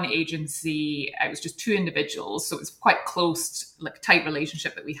one agency. It was just 2 individuals. So it was quite close, like tight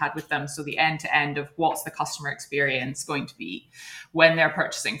relationship that we had with them. So the end to end of what's the customer experience going to be when they're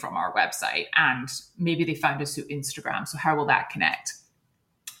purchasing from our website, and maybe they found us through Instagram. So how will that connect?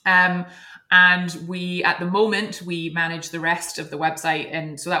 And we, at the moment, we manage the rest of the website.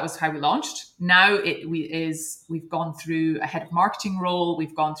 And so that was how we launched. Now we've gone through a head of marketing role.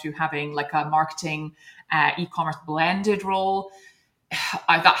 We've gone through having like a marketing e-commerce blended role.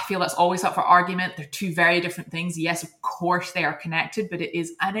 I feel that's always up for argument. They're 2 very different things. Yes, of course they are connected, but it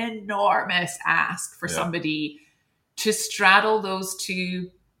is an enormous ask for somebody to straddle those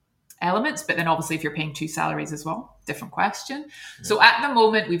 2 elements. But then obviously if you're paying 2 salaries as well, different question. Yeah. So at the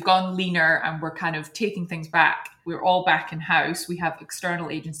moment we've gone leaner and we're kind of taking things back. We're all back in house. We have external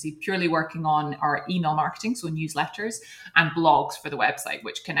agency purely working on our email marketing, so newsletters and blogs for the website,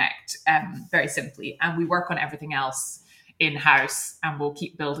 which connect very simply. And we work on everything else in-house and we'll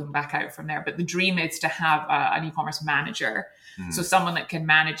keep building back out from there. But the dream is to have an e-commerce manager. So someone that can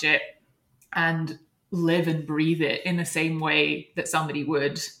manage it and live and breathe it in the same way that somebody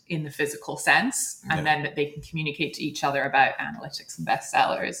would in the physical sense, and then that they can communicate to each other about analytics and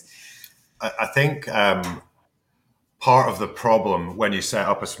bestsellers. I think part of the problem when you set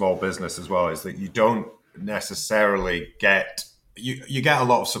up a small business as well is that you don't necessarily get you get a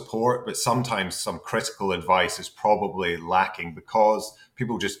lot of support, but sometimes some critical advice is probably lacking because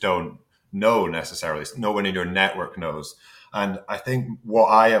people just don't know necessarily. No one in your network knows. And I think what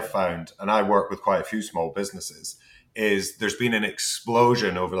I have found, and I work with quite a few small businesses, is there's been an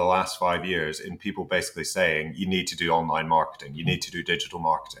explosion over the last 5 years in people basically saying you need to do online marketing, you need to do digital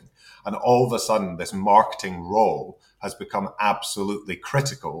marketing. And all of a sudden, this marketing role has become absolutely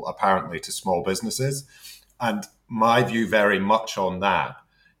critical, apparently, to small businesses. And my view very much on that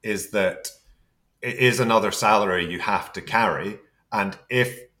is that it is another salary you have to carry. And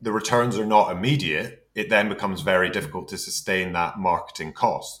if the returns are not immediate, it then becomes very difficult to sustain that marketing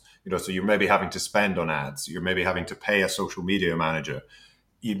cost. So you're maybe having to spend on ads. You're maybe having to pay a social media manager.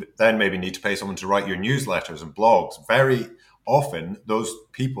 You then maybe need to pay someone to write your newsletters and blogs. Very often, those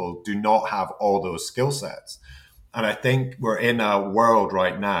people do not have all those skill sets. And I think we're in a world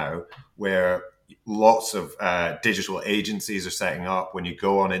right now where lots of digital agencies are setting up. When you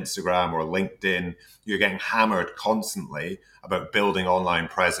go on Instagram or LinkedIn, you're getting hammered constantly about building online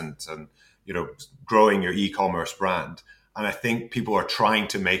presence and growing your e-commerce brand. And I think people are trying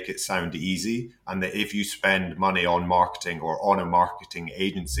to make it sound easy, and that if you spend money on marketing or on a marketing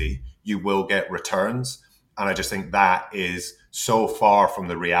agency, you will get returns. And I just think that is so far from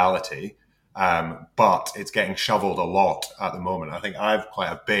the reality, but it's getting shoveled a lot at the moment. I think I have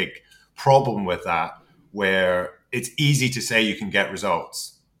quite a big problem with that, where it's easy to say you can get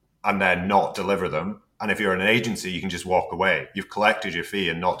results and then not deliver them. And if you're an agency, you can just walk away. You've collected your fee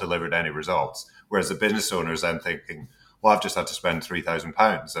and not delivered any results. Whereas the business owner is then thinking, well, I've just had to spend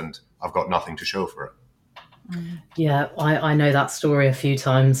 £3,000 and I've got nothing to show for it. Yeah, I know that story a few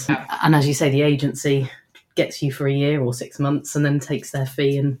times. And as you say, the agency gets you for a year or 6 months and then takes their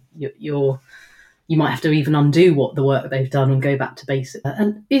fee, and you might have to even undo what the work they've done and go back to basics.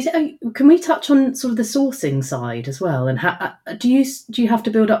 And can we touch on sort of the sourcing side as well? And do you have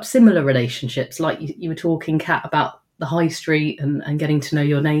to build up similar relationships, like you were talking, Kat, about the high street and getting to know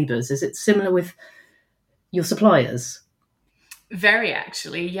your neighbours? Is it similar with your suppliers? Very,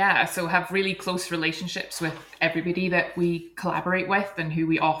 actually, yeah. So have really close relationships with everybody that we collaborate with and who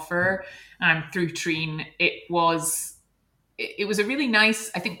we offer through Treen. It was a really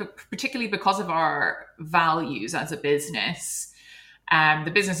nice, I think, particularly because of our values as a business,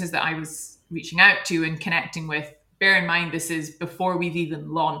 the businesses that I was reaching out to and connecting with, bear in mind, this is before we've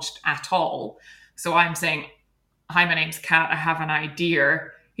even launched at all. So I'm saying, hi, my name's Kat, I have an idea.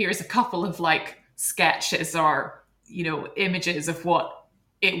 Here's a couple of sketches or images of what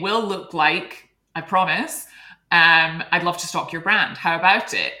it will look like. I promise. I'd love to stock your brand. How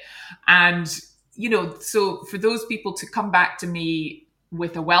about it? And, so for those people to come back to me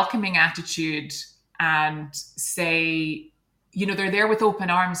with a welcoming attitude and say, they're there with open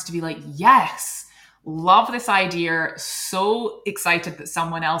arms to be like, yes, love this idea. So excited that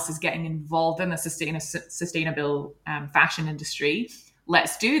someone else is getting involved in the sustainable fashion industry.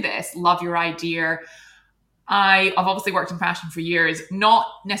 Let's do this. Love your idea. I've obviously worked in fashion for years, not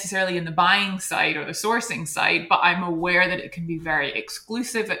necessarily in the buying side or the sourcing side, but I'm aware that it can be very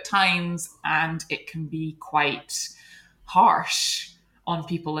exclusive at times and it can be quite harsh on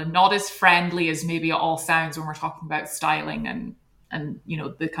people and not as friendly as maybe it all sounds when we're talking about styling and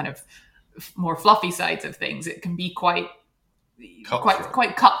the kind of more fluffy sides of things. It can be quite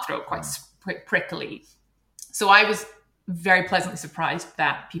cutthroat, quite prickly. So I was very pleasantly surprised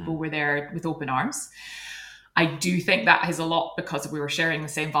that people were there with open arms. I do think that is a lot because we were sharing the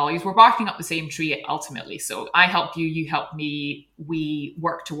same values. We're barking up the same tree ultimately. So I help you, you help me. We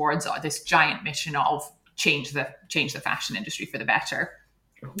work towards this giant mission of change the fashion industry for the better.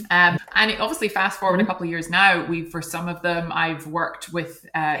 And it obviously fast forward a couple of years now, for some of them, I've worked with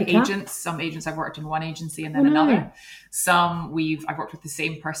agents. Some agents I've worked in one agency and then another. Some I've worked with the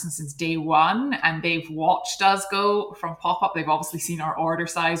same person since day one, and they've watched us go from pop-up. They've obviously seen our order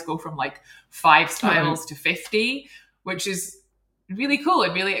size go from 5 styles to 50, which is really cool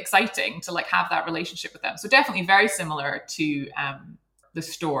and really exciting to have that relationship with them. So definitely very similar to the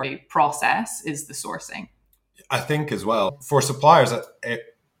story process is the sourcing. I think as well for suppliers,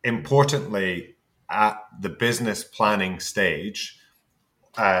 importantly, at the business planning stage,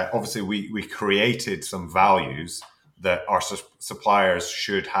 obviously we created some values that our suppliers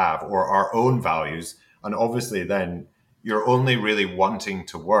should have, or our own values. And obviously then you're only really wanting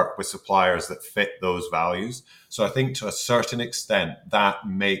to work with suppliers that fit those values. So I think to a certain extent, that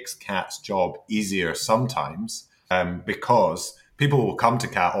makes Kat's job easier sometimes, because people will come to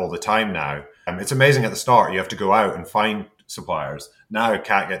Kat all the time now. It's amazing at the start, you have to go out and find suppliers. Now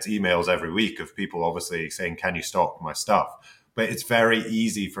Kat gets emails every week of people obviously saying, can you stock my stuff? But it's very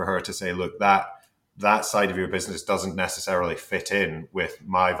easy for her to say, look, that side of your business doesn't necessarily fit in with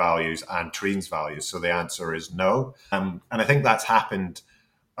my values and Treen's values. So the answer is no. And I think that's happened,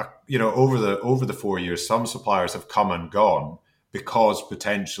 over the 4 years. Some suppliers have come and gone because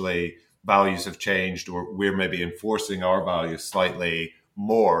potentially values have changed, or we're maybe enforcing our values slightly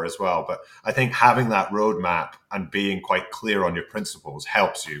more as well. But I think having that roadmap and being quite clear on your principles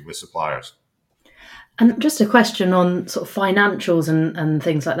helps you with suppliers. And just a question on sort of financials and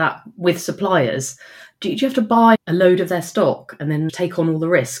things like that with suppliers. Do you have to buy a load of their stock and then take on all the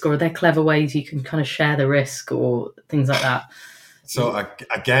risk, or are there clever ways you can kind of share the risk or things like that? So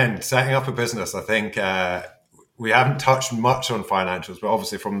again, setting up a business, I think we haven't touched much on financials, but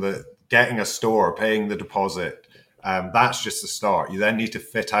obviously from the getting a store, paying the deposit, that's just the start. You then need to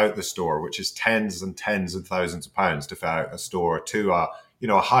fit out the store, which is tens and tens of thousands of pounds to fit out a store to a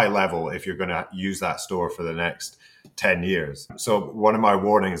high level if you're going to use that store for the next 10 years. So one of my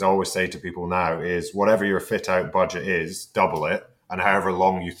warnings I always say to people now is whatever your fit out budget is, double it. And however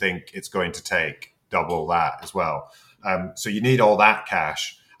long you think it's going to take, double that as well. So you need all that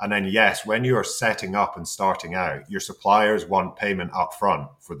cash. And then, yes, when you're setting up and starting out, your suppliers want payment up front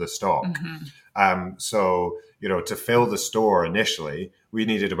for the stock. Mm-hmm. So, to fill the store initially, we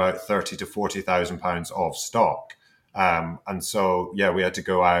needed about 30 to 40,000 pounds of stock. And so, we had to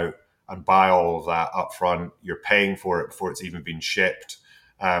go out and buy all of that up front. You're paying for it before it's even been shipped.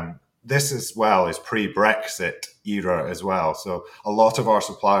 This as well is pre-Brexit era as well. So a lot of our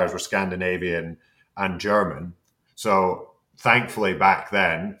suppliers were Scandinavian and German. So thankfully back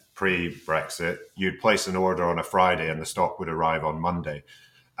then, pre-Brexit, you'd place an order on a Friday and the stock would arrive on Monday.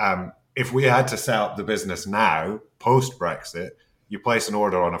 If we had to set up the business now, post-Brexit, you place an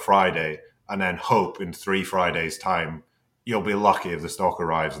order on a Friday and then hope in 3 Fridays' time, you'll be lucky if the stock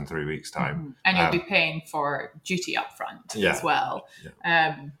arrives in 3 weeks' time. Mm-hmm. And you'll be paying for duty up front as well.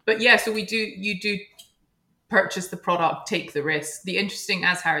 Yeah. So you do purchase the product, take the risk. The interesting,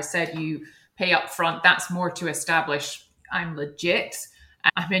 as Harris said, you pay up front. That's more to establish I'm legit.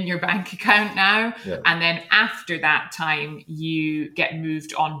 I'm in your bank account now. Yeah. And then after that time, you get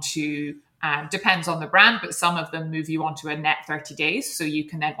moved on to, depends on the brand, but some of them move you onto a net 30 days. So you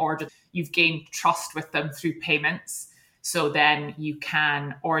can then order, you've gained trust with them through payments. So then you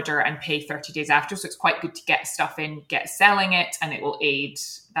can order and pay 30 days after. So it's quite good to get stuff in, get selling it, and it will aid,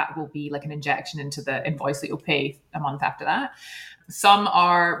 that will be like an injection into the invoice that you'll pay a month after that. Some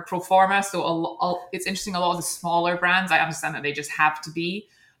are pro forma. So it's interesting, a lot of the smaller brands, I understand that they just have to be.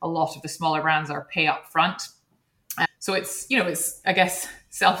 A lot of the smaller brands are pay up front. So it's, I guess,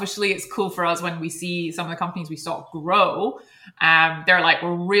 selfishly, it's cool for us when we see some of the companies we stock grow. They're like,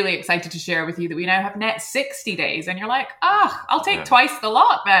 we're really excited to share with you that we now have net 60 days. And you're like, I'll take twice the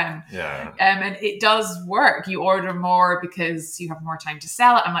lot then. Yeah. And it does work. You order more because you have more time to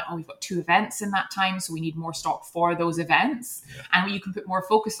sell it. I'm like, we've got 2 events in that time, so we need more stock for those events. Yeah. And you can put more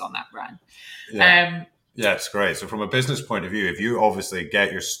focus on that brand. Yeah. Yeah, it's great. So from a business point of view, if you obviously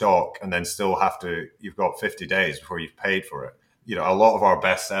get your stock and then still you've got 50 days before you've paid for it. A lot of our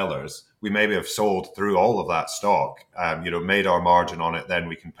best sellers, we maybe have sold through all of that stock, made our margin on it, then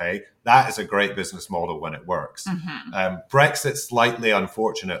we can pay. That is a great business model when it works. Mm-hmm. Brexit, slightly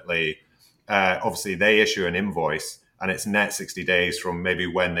unfortunately, obviously they issue an invoice and it's net 60 days from maybe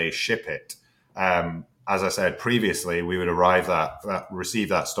when they ship it. As I said previously, we would receive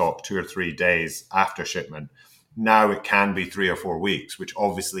that stock 2 or 3 days after shipment. Now it can be 3 or 4 weeks, which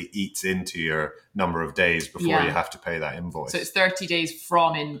obviously eats into your number of days before you have to pay that invoice. So it's 30 days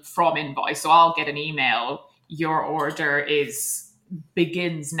from invoice. So I'll get an email, your order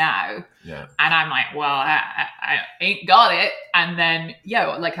begins now. Yeah. And I'm like, well, I ain't got it. And then,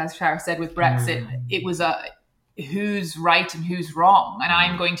 like as Shara said with Brexit, it was who's right and who's wrong. And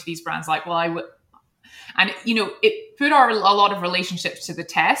I'm going to these brands like, well, I would. And, it put a lot of relationships to the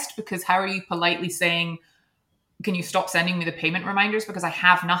test, because how are you politely saying, can you stop sending me the payment reminders because I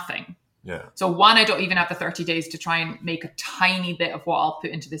have nothing? Yeah. So one, I don't even have the 30 days to try and make a tiny bit of what I'll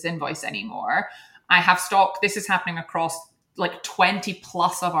put into this invoice anymore. I have stock. This is happening across like 20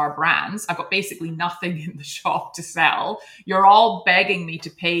 plus of our brands. I've got basically nothing in the shop to sell. You're all begging me to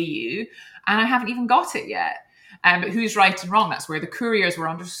pay you, and I haven't even got it yet. But who's right and wrong? That's where the couriers were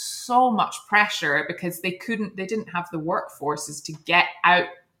under so much pressure because they didn't have the workforces to get out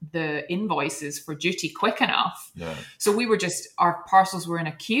the invoices for duty quick enough. Yeah. So our parcels were in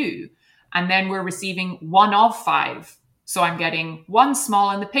a queue, and then we're receiving 1 of 5. So I'm getting 1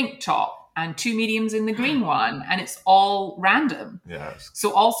 small in the pink top and 2 mediums in the green one, and it's all random. Yes.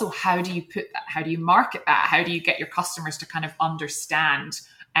 So also, how do you put that? How do you market that? How do you get your customers to kind of understand?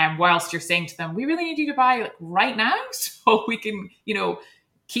 And whilst you're saying to them, we really need you to buy like right now, so we can,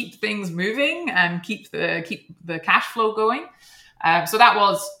 keep things moving and keep the cash flow going. So that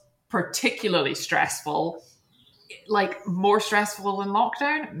was particularly stressful, like more stressful than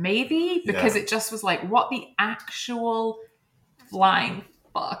lockdown, maybe, because it just was like, what the actual flying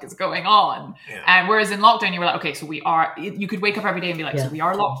fuck is going on? Yeah. And whereas in lockdown, you were like, okay, so you could wake up every day and be like, so we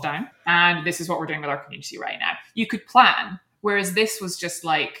are locked down and this is what we're doing with our community right now. You could plan. Whereas this was just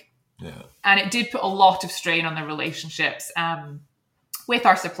like, and it did put a lot of strain on the relationships with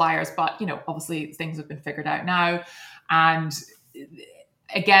our suppliers, but obviously things have been figured out now. And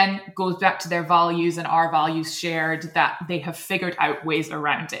again, goes back to their values and our values shared, that they have figured out ways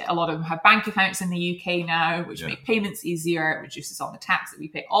around it. A lot of them have bank accounts in the UK now, which make payments easier. It reduces all the tax that we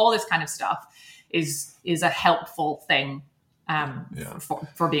pay. All this kind of stuff is a helpful thing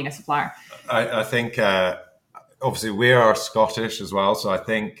for being a supplier. I think obviously we are Scottish as well, so I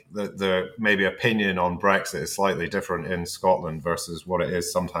think that the maybe opinion on Brexit is slightly different in Scotland versus what it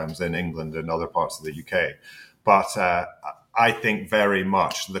is sometimes in England and other parts of the UK. But I think very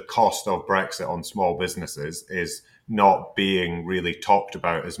much the cost of Brexit on small businesses is not being really talked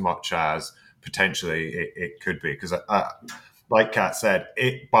about as much as potentially it could be. Because like Kat said,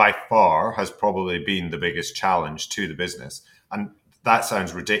 it by far has probably been the biggest challenge to the business. And that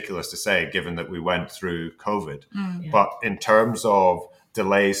sounds ridiculous to say, given that we went through COVID. But in terms of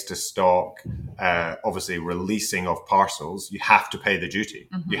delays to stock, obviously releasing of parcels, you have to pay the duty.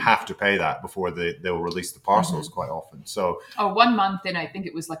 You have to pay that before they'll release the parcels quite often. So 1 month in, I think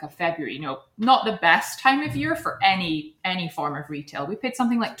it was like a February, not the best time of year for any form of retail. We paid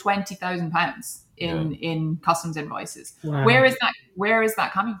something like £20,000 in customs invoices. Wow. Where is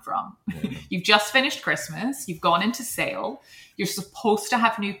that coming from? You've just finished Christmas, you've gone into sale, you're supposed to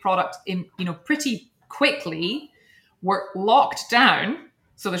have new product in, pretty quickly. We're locked down,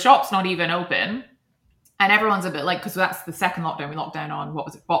 so the shop's not even open, and everyone's a bit like, because that's the second lockdown, we locked down on,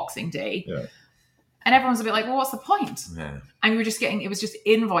 Boxing Day, and everyone's a bit like, well, what's the point? And we were just it was just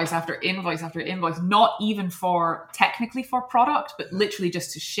invoice after invoice after invoice, not even technically for product, but literally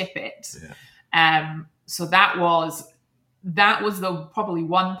just to ship it. So that was the probably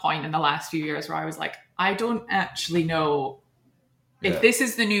one point in the last few years where I was like, I don't actually know. If this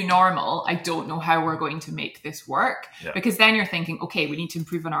is the new normal, I don't know how we're going to make this work. Because then you're thinking, okay, we need to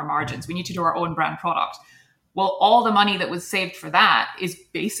improve on our margins. We need to do our own brand product. Well, all the money that was saved for that is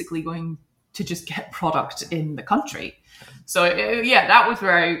basically going to just get product in the country. So that was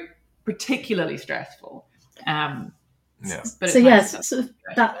very particularly stressful. But so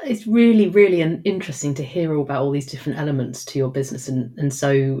that is really, really interesting to hear all about all these different elements to your business and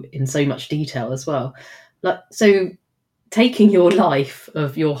so in so much detail as well. Taking your life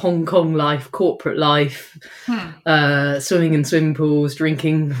of your Hong Kong life, corporate life, swimming in swimming pools,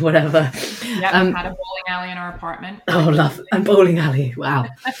 drinking, whatever. We had a bowling alley in our apartment. Oh, love and bowling alley! Wow,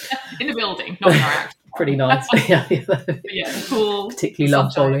 in the building, not in our actual. Pretty nice. Cool. Particularly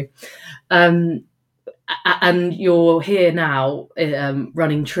love bowling. And you're here now,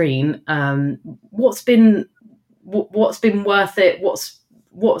 running Treen. What's been worth it?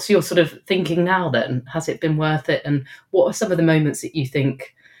 What's your sort of thinking now then? Has it been worth it? And what are some of the moments that you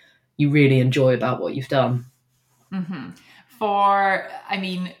think you really enjoy about what you've done?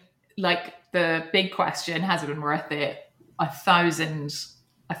 Like the big question, has it been worth it? 1,000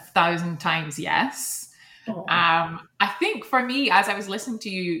 times yes. I think for me, as I was listening to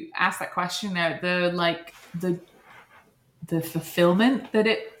you ask that question there, the fulfillment that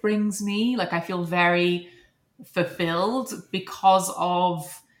it brings me, like I feel very fulfilled because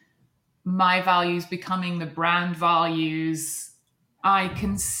of my values becoming the brand values. I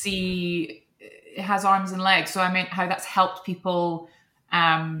can see it has arms and legs. So I mean, how that's helped people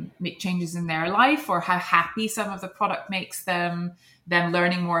make changes in their life, or how happy some of the product makes them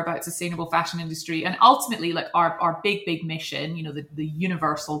learning more about sustainable fashion industry. And ultimately, like our big mission, the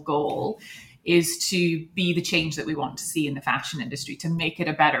universal goal is to be the change that we want to see in the fashion industry, to make it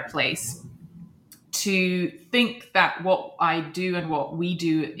a better place. To think that what I do and what we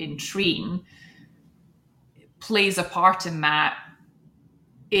do in Treen plays a part in that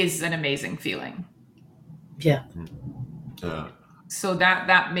is an amazing feeling. Yeah. So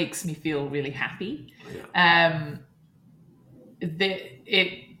that makes me feel really happy. There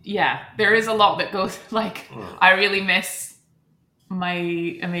is a lot that goes, like, I really miss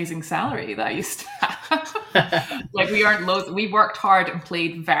my amazing salary that I used to have. Like, we earned loads. We worked hard and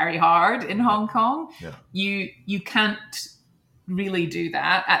played very hard in Hong Kong. Yeah. You can't really do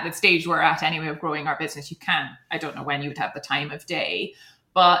that at the stage we're at anyway of growing our business. You can. I don't know when you would have the time of day,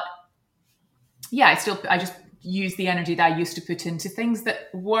 but yeah, I just use the energy that I used to put into things that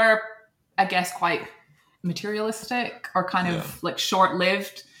were, I guess, quite materialistic or kind of like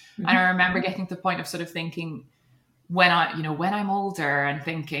short-lived. Mm-hmm. And I remember getting to the point of sort of thinking, when I'm older and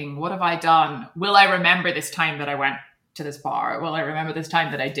thinking, what have I done? Will I remember this time that I went to this bar? Will I remember this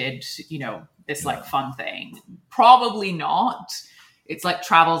time that I did, this like fun thing? Probably not. It's like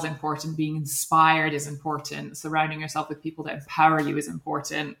travel's important. Being inspired is important. Surrounding yourself with people that empower you is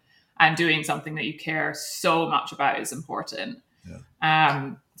important. And doing something that you care so much about is important.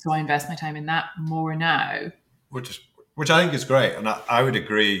 Yeah. So I invest my time in that more now. Which I think is great. And I would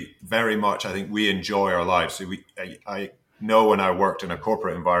agree very much. I think we enjoy our lives. So I know when I worked in a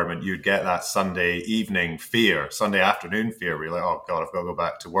corporate environment, you'd get that Sunday evening fear, Sunday afternoon fear, where you're like, oh God, I've got to go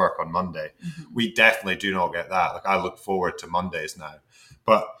back to work on Monday. Mm-hmm. We definitely do not get that. Like, I look forward to Mondays now.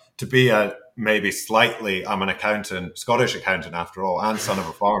 But to be I'm an accountant, Scottish accountant after all, and son of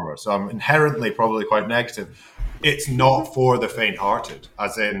a farmer. So I'm inherently probably quite negative. It's not for the faint-hearted,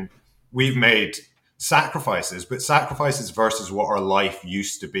 as in we've made sacrifices, but sacrifices versus what our life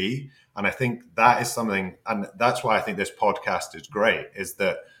used to be. And I think that is something, and that's why I think this podcast is great, is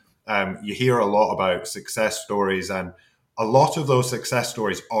that you hear a lot about success stories, and a lot of those success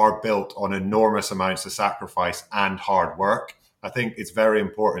stories are built on enormous amounts of sacrifice and hard work. I think it's very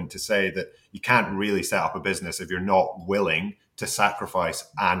important to say that you can't really set up a business if you're not willing to sacrifice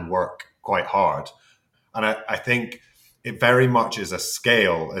and work quite hard. And I think it very much is a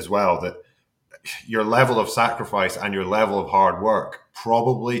scale as well, that your level of sacrifice and your level of hard work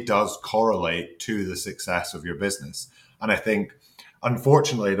probably does correlate to the success of your business. And I think,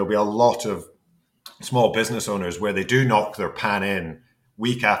 unfortunately, there'll be a lot of small business owners where they do knock their pan in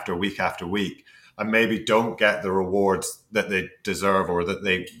week after week after week and maybe don't get the rewards that they deserve or that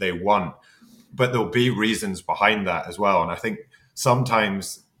they want. But there'll be reasons behind that as well. And I think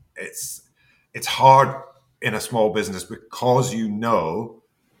sometimes it's hard in a small business because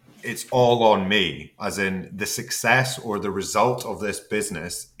it's all on me, as in the success or the result of this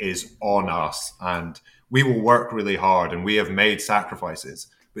business is on us. And we will work really hard and we have made sacrifices,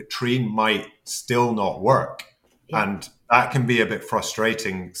 but Treen might still not work. Yeah. And that can be a bit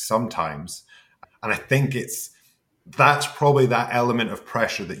frustrating sometimes. And I think that's probably that element of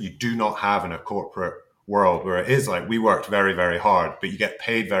pressure that you do not have in a corporate world, where it is like, we worked very, very hard, but you get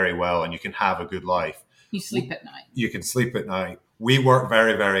paid very well and you can have a good life. You sleep at night. You can sleep at night. We work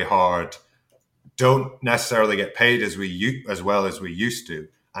very, very hard, don't necessarily get paid as well as we used to.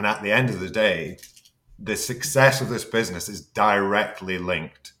 And at the end of the day, the success of this business is directly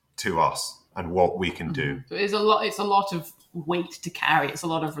linked to us and what we can do. So it's a lot of weight to carry. It's a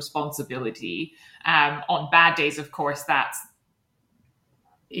lot of responsibility. On bad days, of course,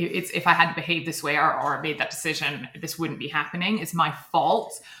 if I hadn't behaved this way or made that decision, this wouldn't be happening. It's my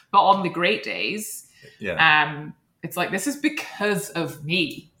fault. But on the great days, it's like, this is because of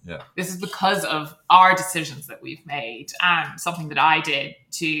me. Yeah. This is because of our decisions that we've made and something that I did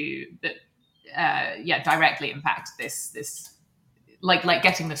directly impact this, like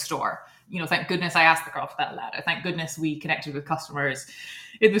getting the store. Thank goodness I asked the girl for that ladder. Thank goodness we connected with customers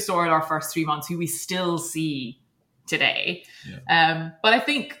in the store in our first 3 months who we still see today. Yeah. But I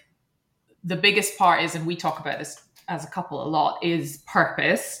think the biggest part is, and we talk about this as a couple a lot, is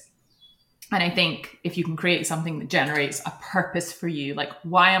purpose. And I think if you can create something that generates a purpose for you, like,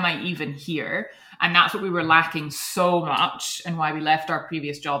 why am I even here? And that's what we were lacking so much, and why we left our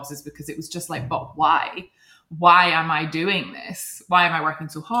previous jobs, is because it was just like, but why? Why am I doing this? Why am I working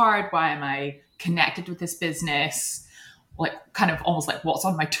so hard? Why am I connected with this business? Like, kind of almost like, what's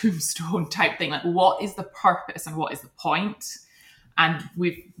on my tombstone type thing. Like, what is the purpose and what is the point? And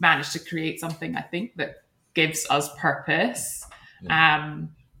we've managed to create something, I think, that gives us purpose. Yeah.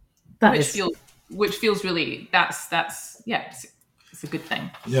 Which feels really, it's a good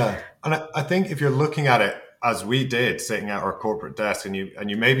thing. Yeah. And I think if you're looking at it as we did, sitting at our corporate desk, and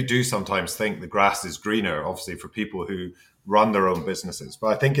you maybe do sometimes think the grass is greener, obviously, for people who run their own businesses. But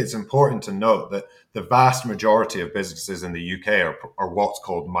I think it's important to note that the vast majority of businesses in the UK are what's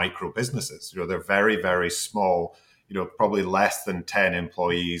called micro businesses. They're very, very small, probably less than 10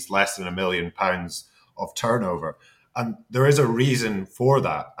 employees, less than £1 million of turnover. And there is a reason for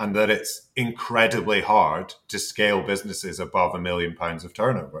that, and that it's incredibly hard to scale businesses above £1 million of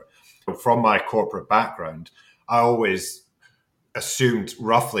turnover. From my corporate background, I always assumed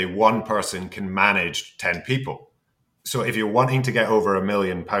roughly one person can manage 10 people. So if you're wanting to get over £1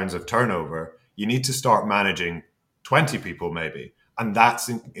 million of turnover, you need to start managing 20 people maybe. And that's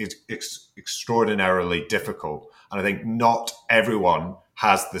extraordinarily difficult. And I think not everyone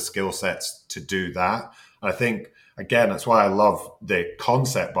has the skill sets to do that. And I think, again, that's why I love the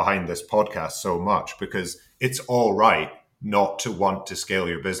concept behind this podcast so much, because it's all right not to want to scale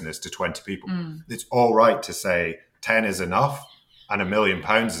your business to 20 people. It's all right to say 10 is enough and £1 million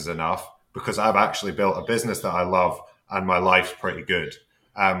is enough, because I've actually built a business that I love and my life's pretty good.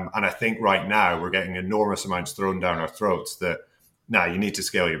 And I think right now we're getting enormous amounts thrown down our throats that, now you need to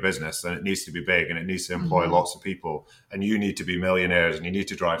scale your business and it needs to be big and it needs to employ lots of people and you need to be millionaires and you need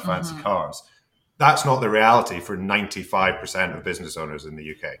to drive fancy cars. That's not the reality for 95% of business owners in the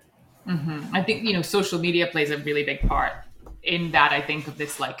UK. I think, social media plays a really big part in that. I think of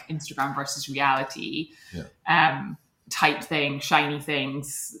this like Instagram versus reality type thing, shiny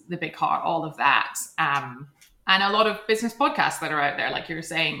things, the big heart, all of that. And a lot of business podcasts that are out there, like you're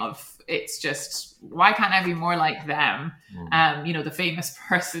saying, of it's just, why can't I be more like them? The famous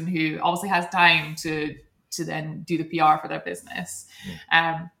person who obviously has time to then do the PR for their business.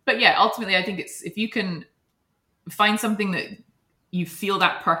 But yeah, ultimately, I think it's, if you can find something that you feel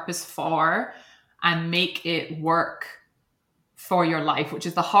that purpose for and make it work for your life, which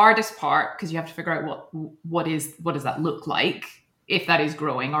is the hardest part, because you have to figure out what does that look like, if that is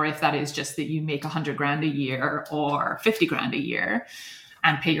growing, or if that is just that you make 100 grand a year or 50 grand a year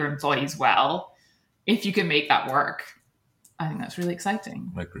and pay your employees well. If you can make that work, I think that's really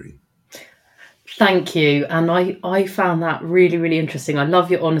exciting. I agree. Thank you. And I found that really, really interesting. I love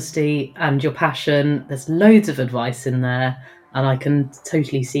your honesty and your passion. There's loads of advice in there, and I can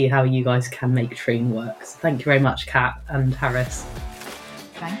totally see how you guys can make Treen work. So thank you very much, Kat and Harris.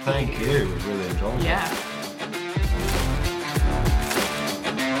 Thank you. Thank you. We really enjoyed it. Yeah.